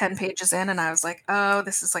like 10 pages in and I was like, oh,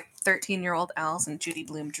 this is like 13-year-old Allison Judy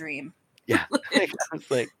Blume dream. Yeah. I was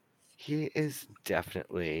like, he is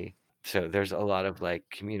definitely. So there's a lot of like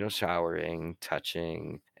communal showering,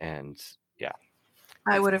 touching, and yeah.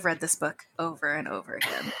 I would have read this book over and over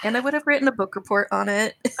again. And I would have written a book report on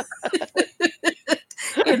it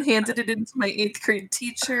and handed it into my 8th grade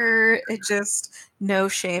teacher. It just, no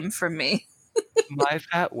shame from me. My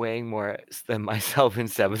fat weighing more than myself in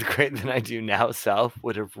 7th grade than I do now self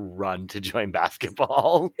would have run to join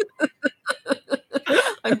basketball.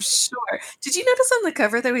 I'm sure. Did you notice on the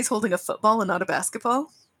cover that he's holding a football and not a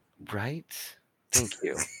basketball? Right? Thank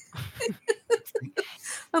you.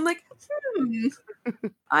 I'm like,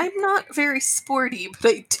 I'm not very sporty,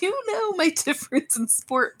 but I do know my difference in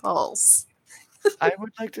sport balls. I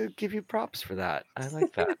would like to give you props for that. I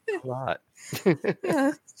like that a lot.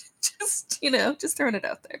 Yeah, just throwing it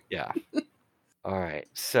out there. Yeah. All right.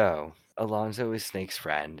 So Alonzo is Snake's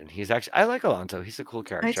friend, and he's actually, I like Alonzo. He's a cool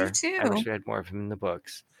character. I do too. I wish we had more of him in the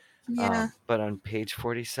books. Yeah. But on page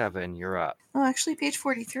 47, you're up. Oh, actually, page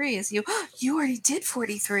 43 is you. You already did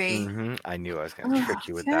 43. Mm-hmm. I knew I was going to trick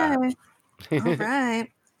you with that. All right.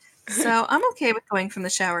 So I'm okay with going from the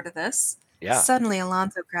shower to this. Yeah. Suddenly,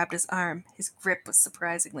 Alonzo grabbed his arm. His grip was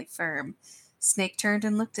surprisingly firm. Snake turned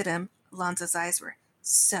and looked at him. Alonzo's eyes were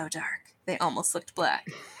so dark, they almost looked black.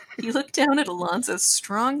 He looked down at Alonzo's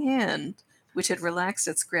strong hand, which had relaxed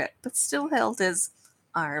its grip, but still held his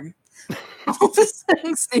arm. All of a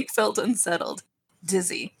sudden, Snake felt unsettled,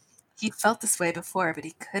 dizzy. He'd felt this way before, but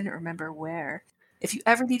he couldn't remember where. If you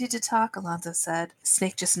ever needed to talk, Alonzo said.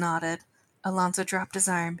 Snake just nodded. Alonzo dropped his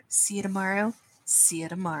arm. See you tomorrow? See you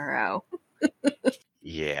tomorrow.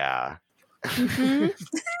 Yeah. Mm-hmm.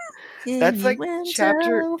 That's like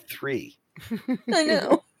chapter 3. I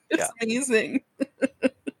know. It's amazing.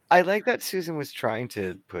 I like that Susan was trying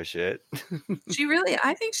to push it.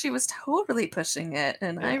 I think she was totally pushing it,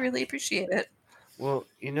 and I really appreciate it. Well,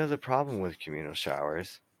 you know the problem with communal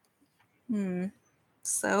showers?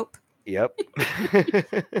 Soap. Yep.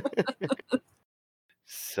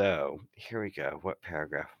 So, here we go. What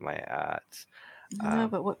paragraph am I at? No,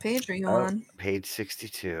 but what page are you Oh, on? page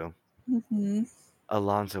 62. Mm-hmm.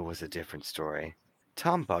 Alonzo was a different story.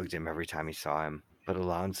 Tom bugged him every time he saw him, but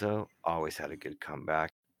Alonzo always had a good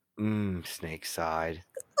comeback. Snake sighed.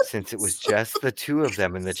 Since it was just the two of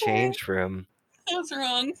them in the Sorry. change room, I was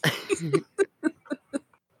wrong.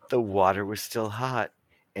 the water was still hot,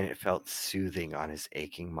 and it felt soothing on his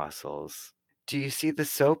aching muscles. Do you see the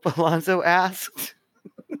soap? Alonzo asked.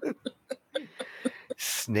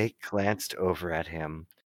 Snake glanced over at him.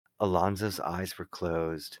 Alonzo's eyes were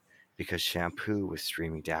closed because shampoo was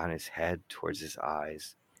streaming down his head towards his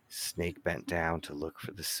eyes. Snake bent down to look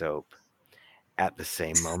for the soap. At the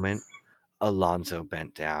same moment, Alonzo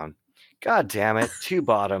bent down. God damn it, two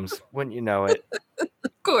bottoms. Wouldn't you know it?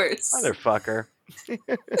 Of course. Motherfucker.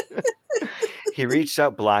 He reached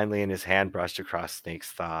out blindly and his hand brushed across Snake's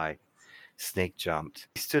thigh. Snake jumped.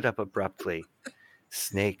 He stood up abruptly.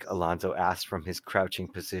 Snake, Alonzo asked from his crouching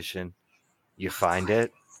position. You find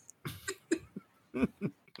it?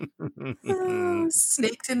 Oh,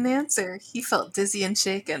 Snake didn't answer. He felt dizzy and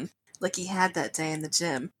shaken, like he had that day in the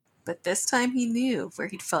gym. But this time he knew where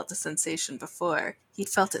he'd felt the sensation before. He'd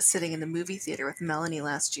felt it sitting in the movie theater with Melanie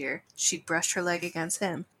last year. She'd brushed her leg against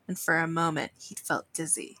him, and for a moment he'd felt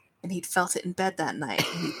dizzy. And he'd felt it in bed that night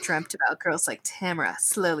when he dreamt about girls like Tamara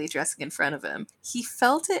slowly dressing in front of him. He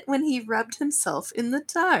felt it when he rubbed himself in the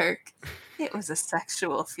dark. It was a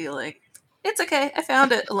sexual feeling. It's okay, I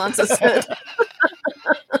found it, Alonzo said.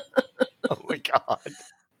 Oh my god.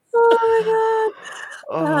 Oh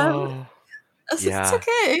my god. Oh. It's Yeah.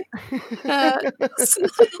 okay.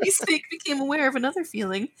 Suddenly Snake became aware of another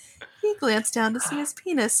feeling. He glanced down to see his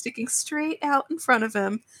penis sticking straight out in front of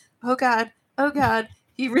him. Oh god, oh god.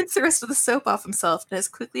 He rinsed the rest of the soap off himself and as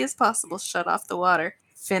quickly as possible shut off the water.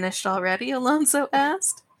 Finished already? Alonzo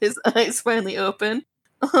asked. His eyes finally opened.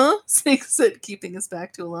 Uh-huh, Snake said, keeping his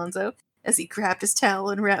back to Alonzo. As he grabbed his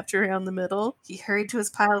towel and wrapped it around the middle, he hurried to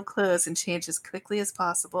his pile of clothes and changed as quickly as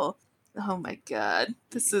possible. Oh my god.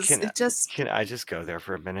 This is Can I just go there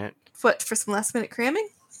for a minute? What, for some last minute cramming?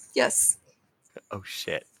 Yes. Oh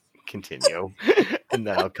shit. Continue. and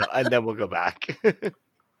then we'll go back.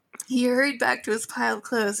 He hurried back to his pile of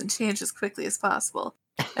clothes and changed as quickly as possible.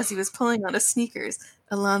 As he was pulling on his sneakers,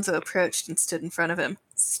 Alonzo approached and stood in front of him,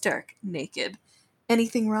 stark naked.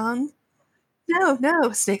 Anything wrong?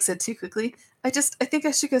 No, Snake said too quickly. I think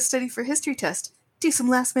I should go study for history test. Do some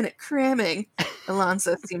last minute cramming.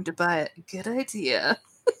 Alonzo seemed to buy it. Good idea.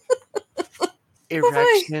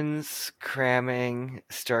 Erections, cramming,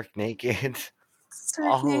 stark naked. Stark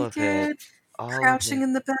all naked, of it. crouching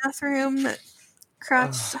in the bathroom,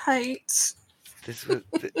 crouched height. This was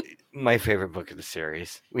my favorite book of the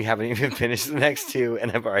series. We haven't even finished the next two,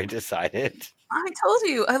 and I've already decided. I told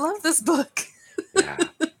you, I love this book. Yeah.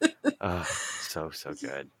 So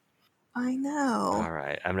good. I know. All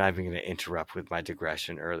right. I'm not even going to interrupt with my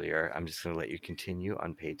digression earlier. I'm just going to let you continue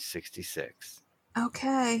on page 66.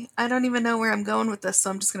 Okay. I don't even know where I'm going with this, so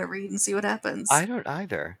I'm just going to read and see what happens. I don't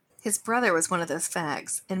either. His brother was one of those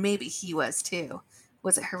fags, and maybe he was too.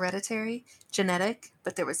 Was it hereditary? Genetic?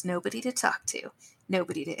 But there was nobody to talk to.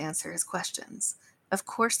 Nobody to answer his questions. Of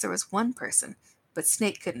course there was one person, but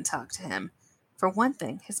Snake couldn't talk to him. For one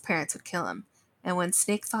thing, his parents would kill him. And when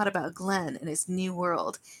Snake thought about Glenn and his new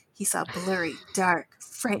world, he saw blurry, dark,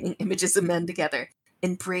 frightening images of men together,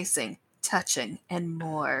 embracing, touching, and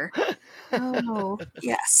more. Oh,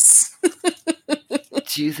 yes.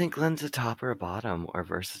 Do you think Glenn's a top or a bottom or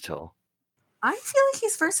versatile? I feel like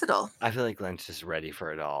he's versatile. I feel like Glenn's just ready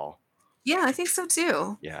for it all. Yeah, I think so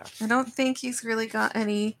too. Yeah. I don't think he's really got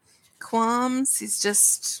any qualms. He's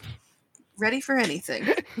just ready for anything.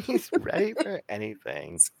 He's ready for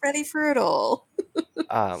anything. He's ready for it all.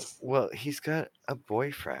 Well, he's got a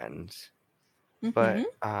boyfriend. But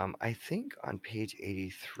I think on page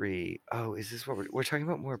 83, is this what we're talking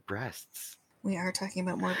about? More breasts. We are talking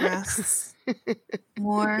about more breasts.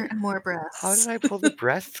 More and more breasts. How did I pull the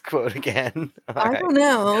breasts quote again? I don't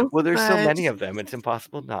know. Well, there's so many of them. It's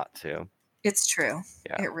impossible not to. It's true.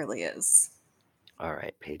 Yeah. It really is. All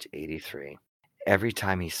right, page 83. Every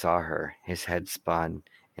time he saw her, his head spun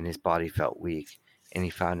and his body felt weak, and he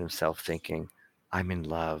found himself thinking, I'm in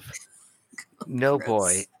love. No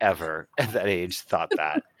boy ever at that age thought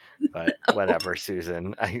that. But whatever,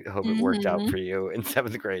 Susan. I hope it worked out for you in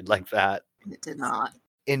 7th grade like that. It did not.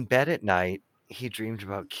 In bed at night, he dreamed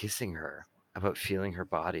about kissing her, about feeling her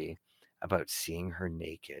body, about seeing her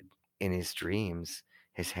naked. In his dreams,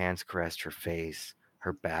 his hands caressed her face,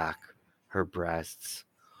 her back, her breasts.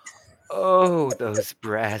 Oh, those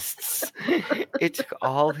breasts. It took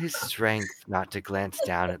all his strength not to glance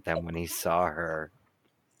down at them when he saw her.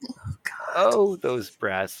 Oh, God. Oh, those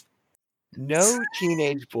breasts. No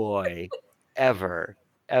teenage boy ever,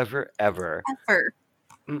 ever, ever. Ever.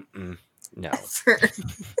 Mm-mm. No, Ever.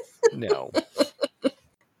 no.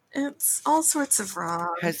 It's all sorts of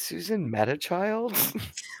wrong. Has Susan met a child?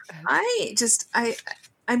 I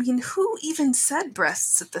mean, who even said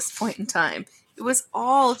breasts at this point in time? It was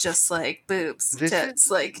all just like boobs, This tits,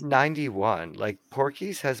 is like 91. Like,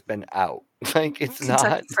 Porky's has been out. Like, it's Kentucky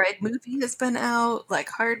not. Fried Movie has been out, like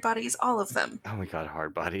Hard Bodies, all of them. Oh my god,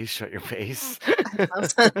 Hard Bodies, shut your face. I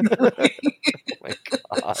love that movie. Oh my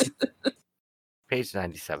god. Page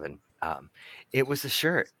 97. It was a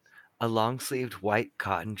shirt, a long-sleeved white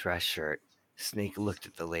cotton dress shirt. Snake looked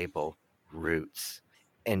at the label, Roots,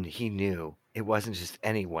 and he knew it wasn't just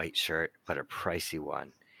any white shirt, but a pricey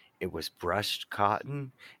one. It was brushed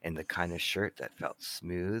cotton and the kind of shirt that felt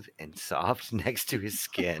smooth and soft next to his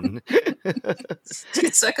skin. Did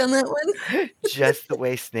you suck on that one? Just the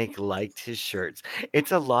way Snake liked his shirts.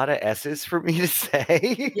 It's a lot of S's for me to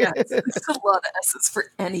say. Yes, it's a lot of S's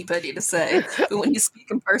for anybody to say. But when you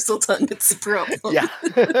speak in parcel tongue, it's a problem. Yeah.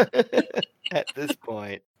 At this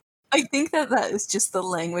point. I think that is just the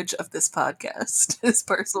language of this podcast, is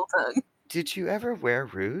parcel tongue. Did you ever wear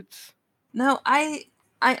Roots? No, I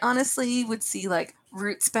honestly would see like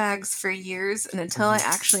Roots bags for years, and until I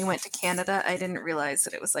actually went to Canada, I didn't realize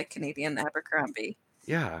that it was like Canadian Abercrombie.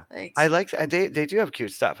 Yeah. Like, I like they do have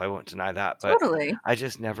cute stuff. I won't deny that, but totally. I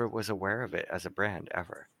just never was aware of it as a brand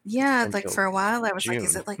ever. Yeah, like Until for a while I was like,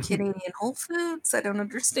 is June. it like Canadian Whole Foods? I don't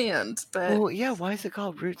understand. But Well, yeah, why is it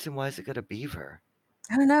called Roots and why is it got a beaver?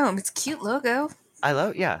 I don't know. It's a cute logo. I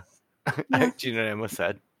love yeah. Yeah. Do you know what I almost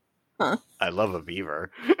said? Huh? I love a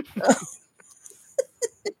beaver.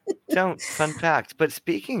 Don't fun fact. But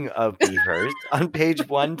speaking of beavers, on page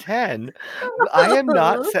 110, I am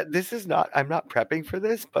not set. This is not. I'm not prepping for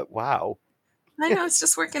this, but wow. I know, it's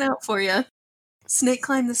just working out for you. Snake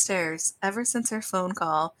climbed the stairs. Ever since her phone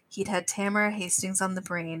call, he'd had Tamara Hastings on the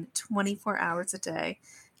brain 24 hours a day.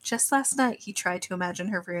 Just last night, he tried to imagine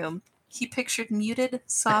her room. He pictured muted,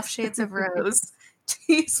 soft shades of rose,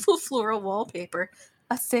 tasteful floral wallpaper,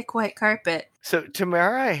 a thick white carpet. So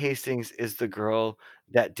Tamara Hastings is the girl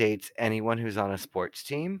that dates anyone who's on a sports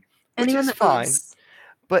team, which Anyone is that fine. moves.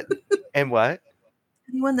 But and what?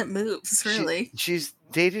 Anyone that moves, really. She's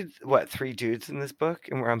dated what 3 dudes in this book,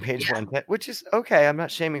 and we're on page 110, which is okay. I'm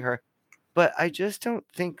not shaming her, but I just don't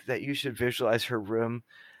think that you should visualize her room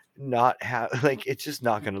not have like it's just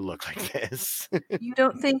not going to look like this. You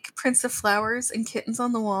don't think Prince of Flowers and kittens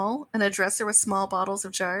on the wall and a dresser with small bottles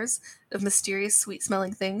of jars of mysterious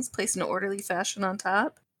sweet-smelling things placed in orderly fashion on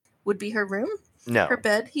top would be her room? No. Her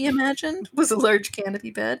bed, he imagined, was a large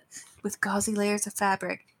canopy bed with gauzy layers of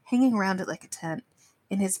fabric hanging around it like a tent.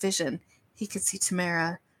 In his vision, he could see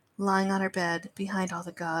Tamara lying on her bed behind all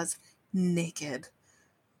the gauze, naked.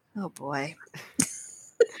 Oh boy.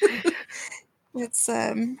 It's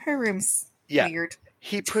her room's weird.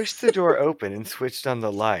 He pushed the door open and switched on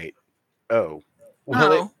the light. Oh.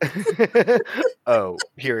 Well, oh,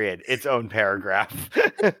 period. Its own paragraph.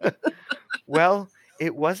 Well,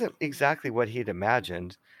 it wasn't exactly what he'd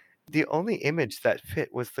imagined. The only image that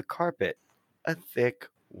fit was the carpet, a thick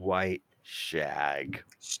white shag.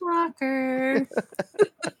 Shocker.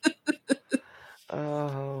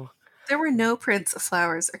 Oh. There were no prints of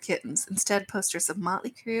flowers or kittens. Instead, posters of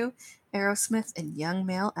Motley Crue, Aerosmith, and young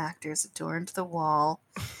male actors adorned the wall.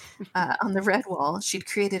 On the red wall, she'd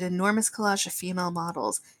created an enormous collage of female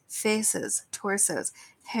models, faces, torsos,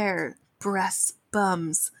 hair, breasts,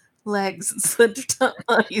 bums, legs, and slender top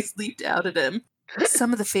bodies leaped out at him.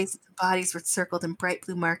 Some of the faces and bodies were circled in bright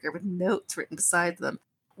blue marker with notes written beside them.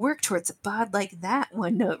 Work towards a bod like that,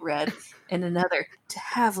 one note read, and another, to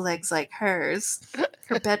have legs like hers.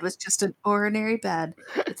 Her bed was just an ordinary bed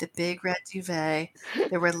with a big red duvet.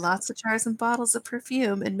 There were lots of jars and bottles of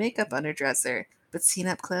perfume and makeup on her dresser, but seen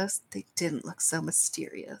up close, they didn't look so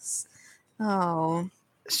mysterious. Oh.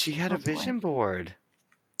 She had a vision board.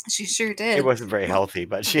 She sure did. It wasn't very healthy,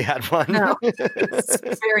 but she had one. No, it's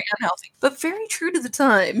very unhealthy, but very true to the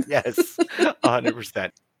time. Yes,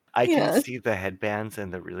 100%. I can see the headbands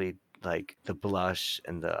and the really, like, the blush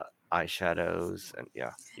and the eyeshadows. And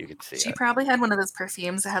yeah, you could see She probably had one of those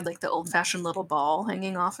perfumes that had, like, the old-fashioned little ball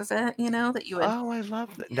hanging off of it, you know, that you would... Oh, I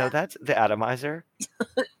love that. Yeah. No, that's the atomizer.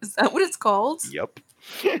 Is that what it's called? Yep.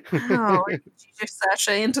 Oh, did you just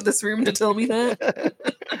sashay into this room to tell me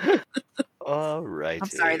that? All right. I'm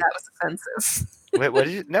sorry, that was offensive. Wait, what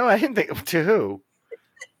did you... No, I didn't think... To who?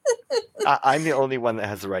 I'm the only one that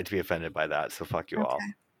has the right to be offended by that, so fuck you all.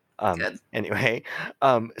 Good. Anyway,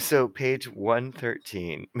 so page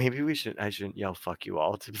 113. Maybe I shouldn't yell "fuck you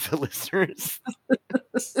all" to the listeners.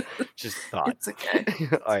 Just thought. It's okay.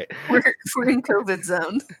 All right. We're in COVID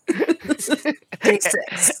zone. Day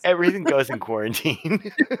 6. Everything goes in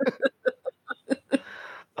quarantine.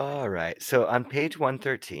 All right. So on page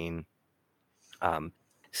 113,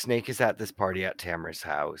 Snake is at this party at Tamara's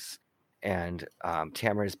house, and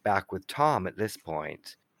Tamara is back with Tom at this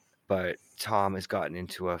point, but Tom has gotten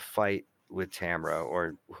into a fight with Tamara,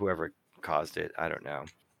 or whoever caused it. I don't know.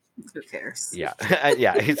 Who cares? Yeah,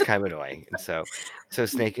 yeah, it's kind of annoying. And so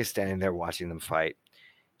Snake is standing there watching them fight.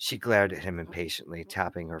 She glared at him impatiently,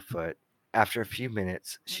 tapping her foot. After a few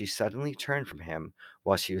minutes, she suddenly turned from him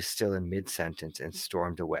while she was still in mid-sentence and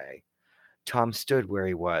stormed away. Tom stood where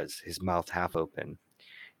he was, his mouth half open.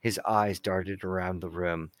 His eyes darted around the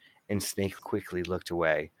room, and Snake quickly looked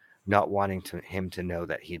away, not wanting him to know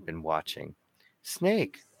that he'd been watching.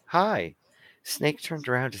 Snake, hi. Snake turned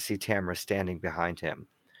around to see Tamara standing behind him.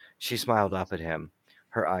 She smiled up at him,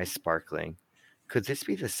 her eyes sparkling. Could this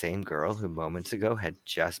be the same girl who moments ago had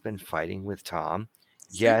just been fighting with Tom?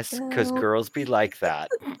 Yes, because girls be like that.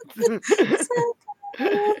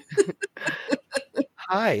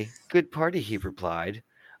 Hi, good party, he replied.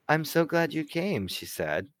 I'm so glad you came, she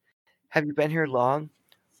said. Have you been here long?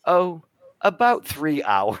 Oh, about 3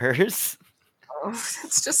 hours. Oh,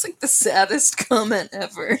 that's just like the saddest comment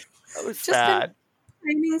ever. That was Just sad.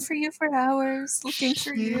 Waiting for you for hours, looking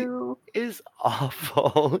for you. Is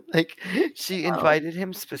awful. Like, she invited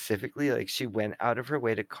him specifically. Like, she went out of her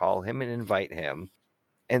way to call him and invite him.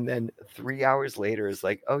 And then 3 hours later is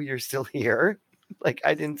like, oh, you're still here? Like,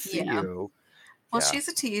 I didn't see you. Well, she's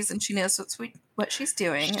a tease, and she knows what she's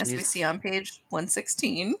doing, as we see on page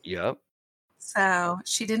 116. Yep. So,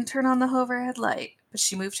 she didn't turn on the overhead light, but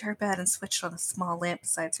she moved to her bed and switched on a small lamp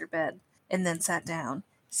beside her bed, and then sat down.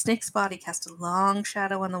 Snake's body cast a long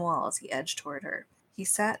shadow on the wall as he edged toward her. He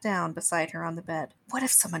sat down beside her on the bed. What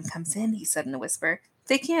if someone comes in? He said in a whisper.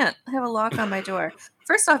 They can't. I have a lock on my door.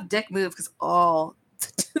 First off, Dick, move, because all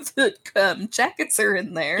the jackets are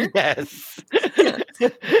in there. Yes.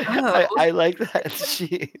 I like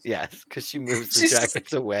that. Yes, because she moves the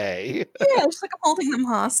jackets away. Yeah, she's like, I'm holding them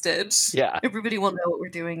hostage. Yeah. Everybody will know what we're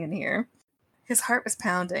doing in here. His heart was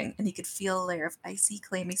pounding, and he could feel a layer of icy,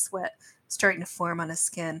 clammy sweat starting to form on his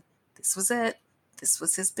skin. This was it. This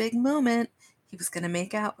was his big moment. He was going to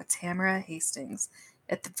make out with Tamara Hastings.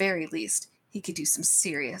 At the very least, he could do some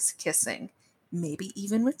serious kissing. Maybe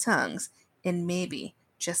even with tongues. And maybe,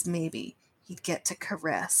 just maybe, he'd get to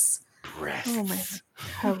caress. Breasts. Oh my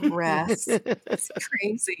God. Caress. It's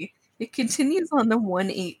crazy. It continues on to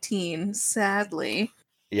 118, sadly.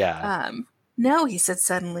 Yeah. No, he said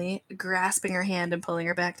suddenly, grasping her hand and pulling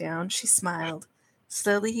her back down. She smiled.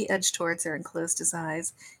 Slowly he edged towards her and closed his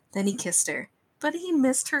eyes. Then he kissed her. But he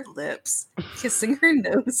missed her lips, kissing her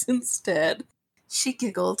nose instead. She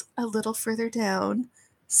giggled a little further down.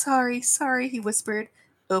 Sorry, he whispered,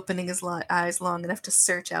 opening his eyes long enough to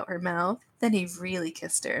search out her mouth. Then he really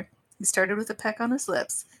kissed her. He started with a peck on his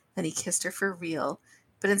lips, then he kissed her for real.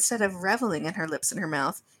 But instead of reveling in her lips and her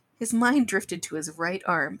mouth, his mind drifted to his right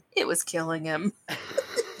arm. It was killing him.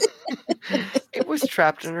 It was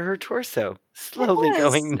trapped under her torso, slowly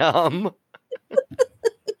going numb.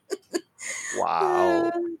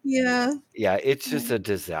 Wow. Yeah. Yeah, it's just a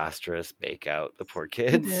disastrous makeout, the poor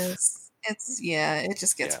kids. It is. It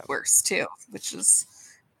just gets worse too, which is,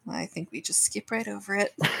 I think we just skip right over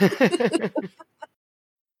it.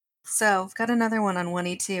 So, I've got another one on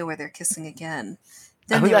 182 where they're kissing again.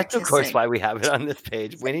 Then that's of course why we have it on this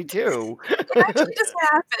page. Winnie too. It actually just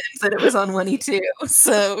happened that it was on 182,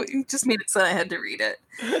 so it just made it so I had to read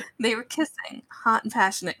it. They were kissing, hot and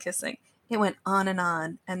passionate kissing. It went on,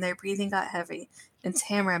 and their breathing got heavy, and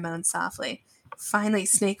Tamara moaned softly. Finally,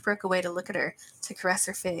 Snake broke away to look at her, to caress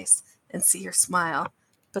her face, and see her smile.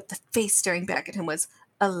 But the face staring back at him was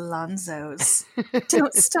Alonzo's.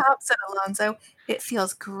 Don't stop, said Alonzo. It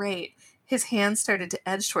feels great. His hand started to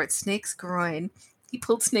edge towards Snake's groin. He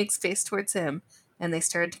pulled Snake's face towards him, and they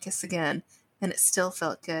started to kiss again, and it still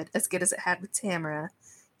felt good as it had with Tamara.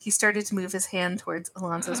 He started to move his hand towards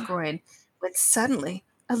Alonzo's groin, when suddenly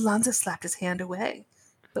Alonzo slapped his hand away.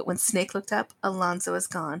 But when Snake looked up, Alonzo was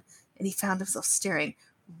gone, and he found himself staring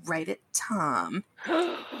right at Tom.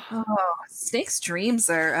 Oh, Snake's dreams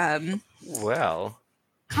are,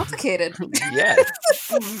 complicated. Yes.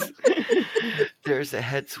 There's a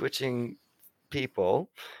head-switching people.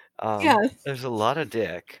 There's a lot of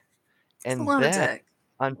dick. And then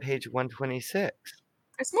on page 126.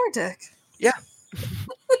 There's more dick. Yeah.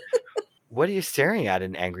 What are you staring at?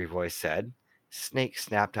 An angry voice said. Snake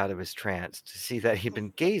snapped out of his trance to see that he'd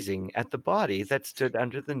been gazing at the body that stood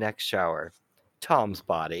under the next shower. Tom's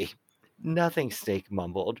body. Nothing, Snake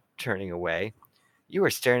mumbled, turning away. You were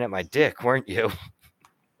staring at my dick, weren't you?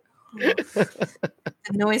 The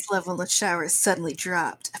noise level in the showers suddenly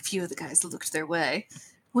dropped. A few of the guys looked their way.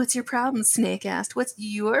 What's your problem? Snake asked. What's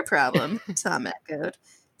your problem? Tom echoed.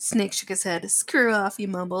 Snake shook his head. Screw off, he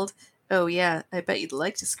mumbled. Oh, yeah, I bet you'd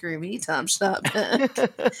like to screw me, Tom shot back.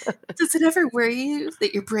 Does it ever worry you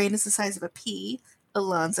that your brain is the size of a pea?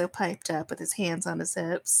 Alonzo piped up with his hands on his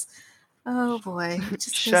hips. Oh, boy. He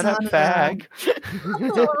just Shut goes up, on and fag.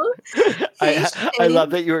 Oh, hey, I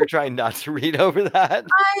love that you were trying not to read over that.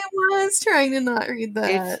 I was trying to not read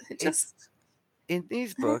that. In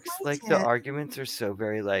these I books, like the it. arguments are so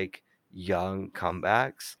very young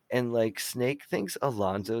comebacks, and Snake thinks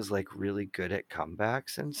Alonzo's really good at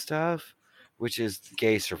comebacks and stuff, which is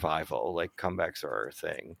gay survival. Comebacks are a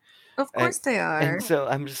thing. Of course they are. And so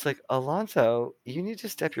I'm just Alonzo, you need to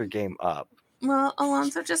step your game up. Well,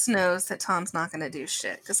 Alonzo just knows that Tom's not going to do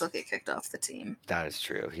shit because he'll get kicked off the team. That is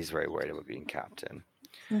true. He's very worried about being captain.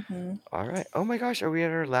 Mm-hmm. All right. Oh my gosh, are we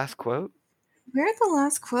at our last quote? We're at the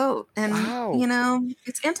last quote, and wow.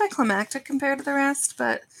 It's anticlimactic compared to the rest,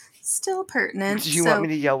 but still pertinent. Do you want me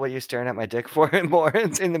to yell what you're staring at my dick for more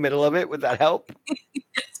in the middle of it? Would that help?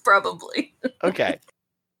 Yes, probably. Okay.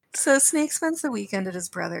 So Snake spends the weekend at his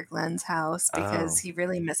brother Glenn's house because he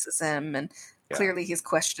really misses him, and clearly he's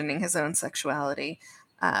questioning his own sexuality.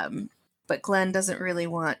 But Glenn doesn't really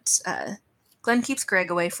want... Glenn keeps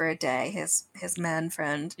Greg away for a day, his man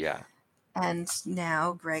friend. Yeah. And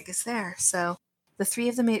now Greg is there. So the three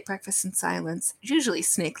of them ate breakfast in silence. Usually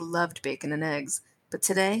Snake loved bacon and eggs, but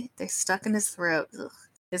today they're stuck in his throat. Ugh.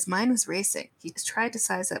 His mind was racing. He tried to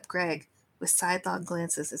size up Greg with sidelong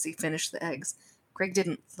glances as he finished the eggs. Greg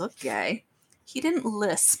didn't look gay. He didn't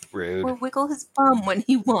lisp or wiggle his bum when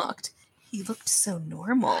he walked. He looked so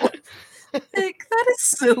normal. That is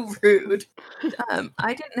so rude.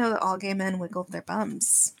 I didn't know that all gay men wiggled their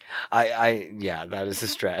bums. Yeah, that is a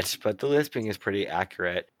stretch, but the lisping is pretty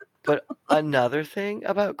accurate. But another thing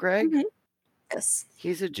about Greg, yes,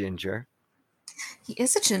 he's a ginger. He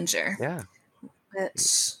is a ginger. Yeah.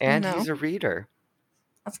 But, and he's a reader.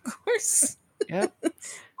 Of course. Yep.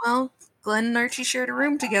 Well, Glenn and Archie shared a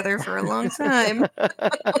room together for a long time.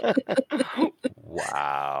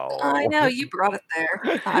 Wow. I know, you brought it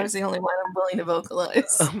there. I was the only one unwilling to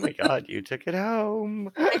vocalize. Oh my god, you took it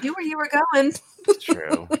home. I knew where you were going. It's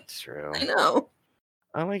true. It's true. I know.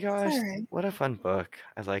 Oh my gosh. Right. What a fun book.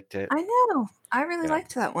 I liked it. I know. I really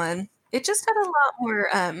liked that one. It just had a lot more,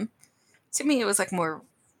 to me, it was more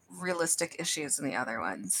realistic issues than the other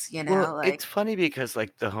ones, Well, it's funny because the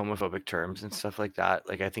homophobic terms and stuff like that,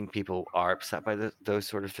 I think people are upset by those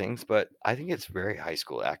sort of things, but I think it's very high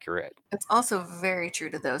school accurate. It's also very true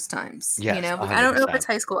to those times. Yes, I don't know if it's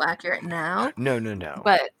high school accurate now. No.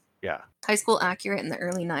 But yeah, high school accurate in the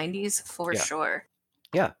early 90s for sure.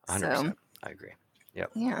 Yeah, 100%. I agree.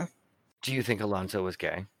 Yep. Yeah. Do you think Alonzo was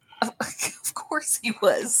gay? Of course he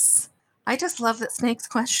was. I just love that Snake's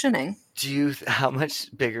questioning. How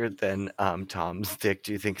much bigger than Tom's dick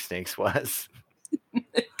do you think Snake's was?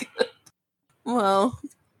 Well,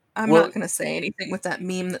 I'm not going to say anything with that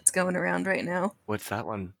meme that's going around right now. What's that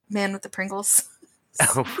one? Man with the Pringles.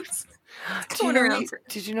 Oh.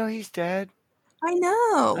 Did you know he's dead? I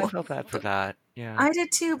know. I felt bad for that. Yeah. I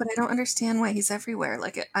did too, but I don't understand why he's everywhere.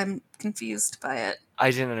 I'm confused by it. I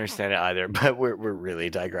didn't understand it either, but we're really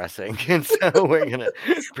digressing, and so we're gonna.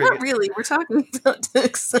 Not really. We're talking about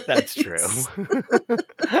dicks. That's true.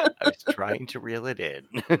 I was trying to reel it in.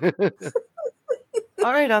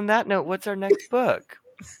 All right. On that note, what's our next book?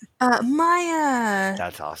 Maya.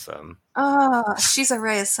 That's awesome. Oh, she's a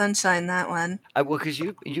ray of sunshine. That one. Well, because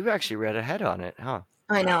you actually read ahead on it, huh?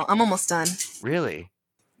 I know. I'm almost done. Really?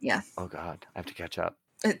 Yeah. Oh God, I have to catch up.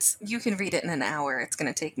 You can read it in an hour. It's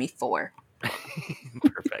going to take me 4.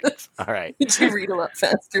 Perfect. All right. You read a lot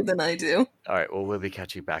faster than I do. All right. Well, we'll be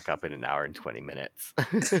catching back up in an hour and 20 minutes.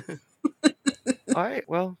 All right.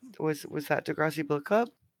 Well, was that Degrassi Book Club?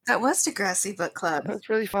 That was Degrassi Book Club. That was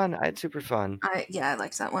really fun. I had super fun. I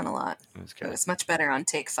liked that one a lot. It was good. It was much better on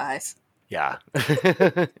take 5. Yeah.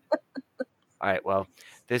 All right. Well,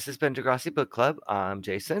 this has been Degrassi Book Club. I'm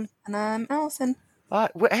Jason. And I'm Allison.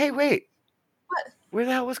 Hey, wait. What? Where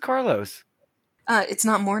the hell was Carlos? It's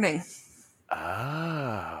not morning.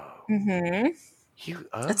 Oh. Mm-hmm.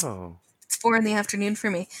 It's 4 in the afternoon for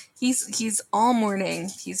me. He's all morning.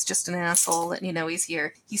 He's just an asshole letting you know he's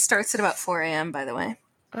here. He starts at about 4 a.m., by the way.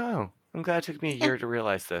 Oh, I'm glad it took me a year to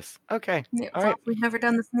realize this. Okay. Yeah, all right. We've never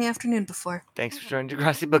done this in the afternoon before. Thanks for joining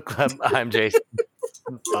Degrassi Book Club. I'm Jason.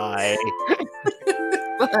 Bye.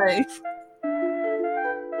 Bye.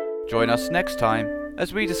 Join us next time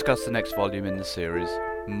as we discuss the next volume in the series,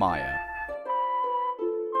 Maya.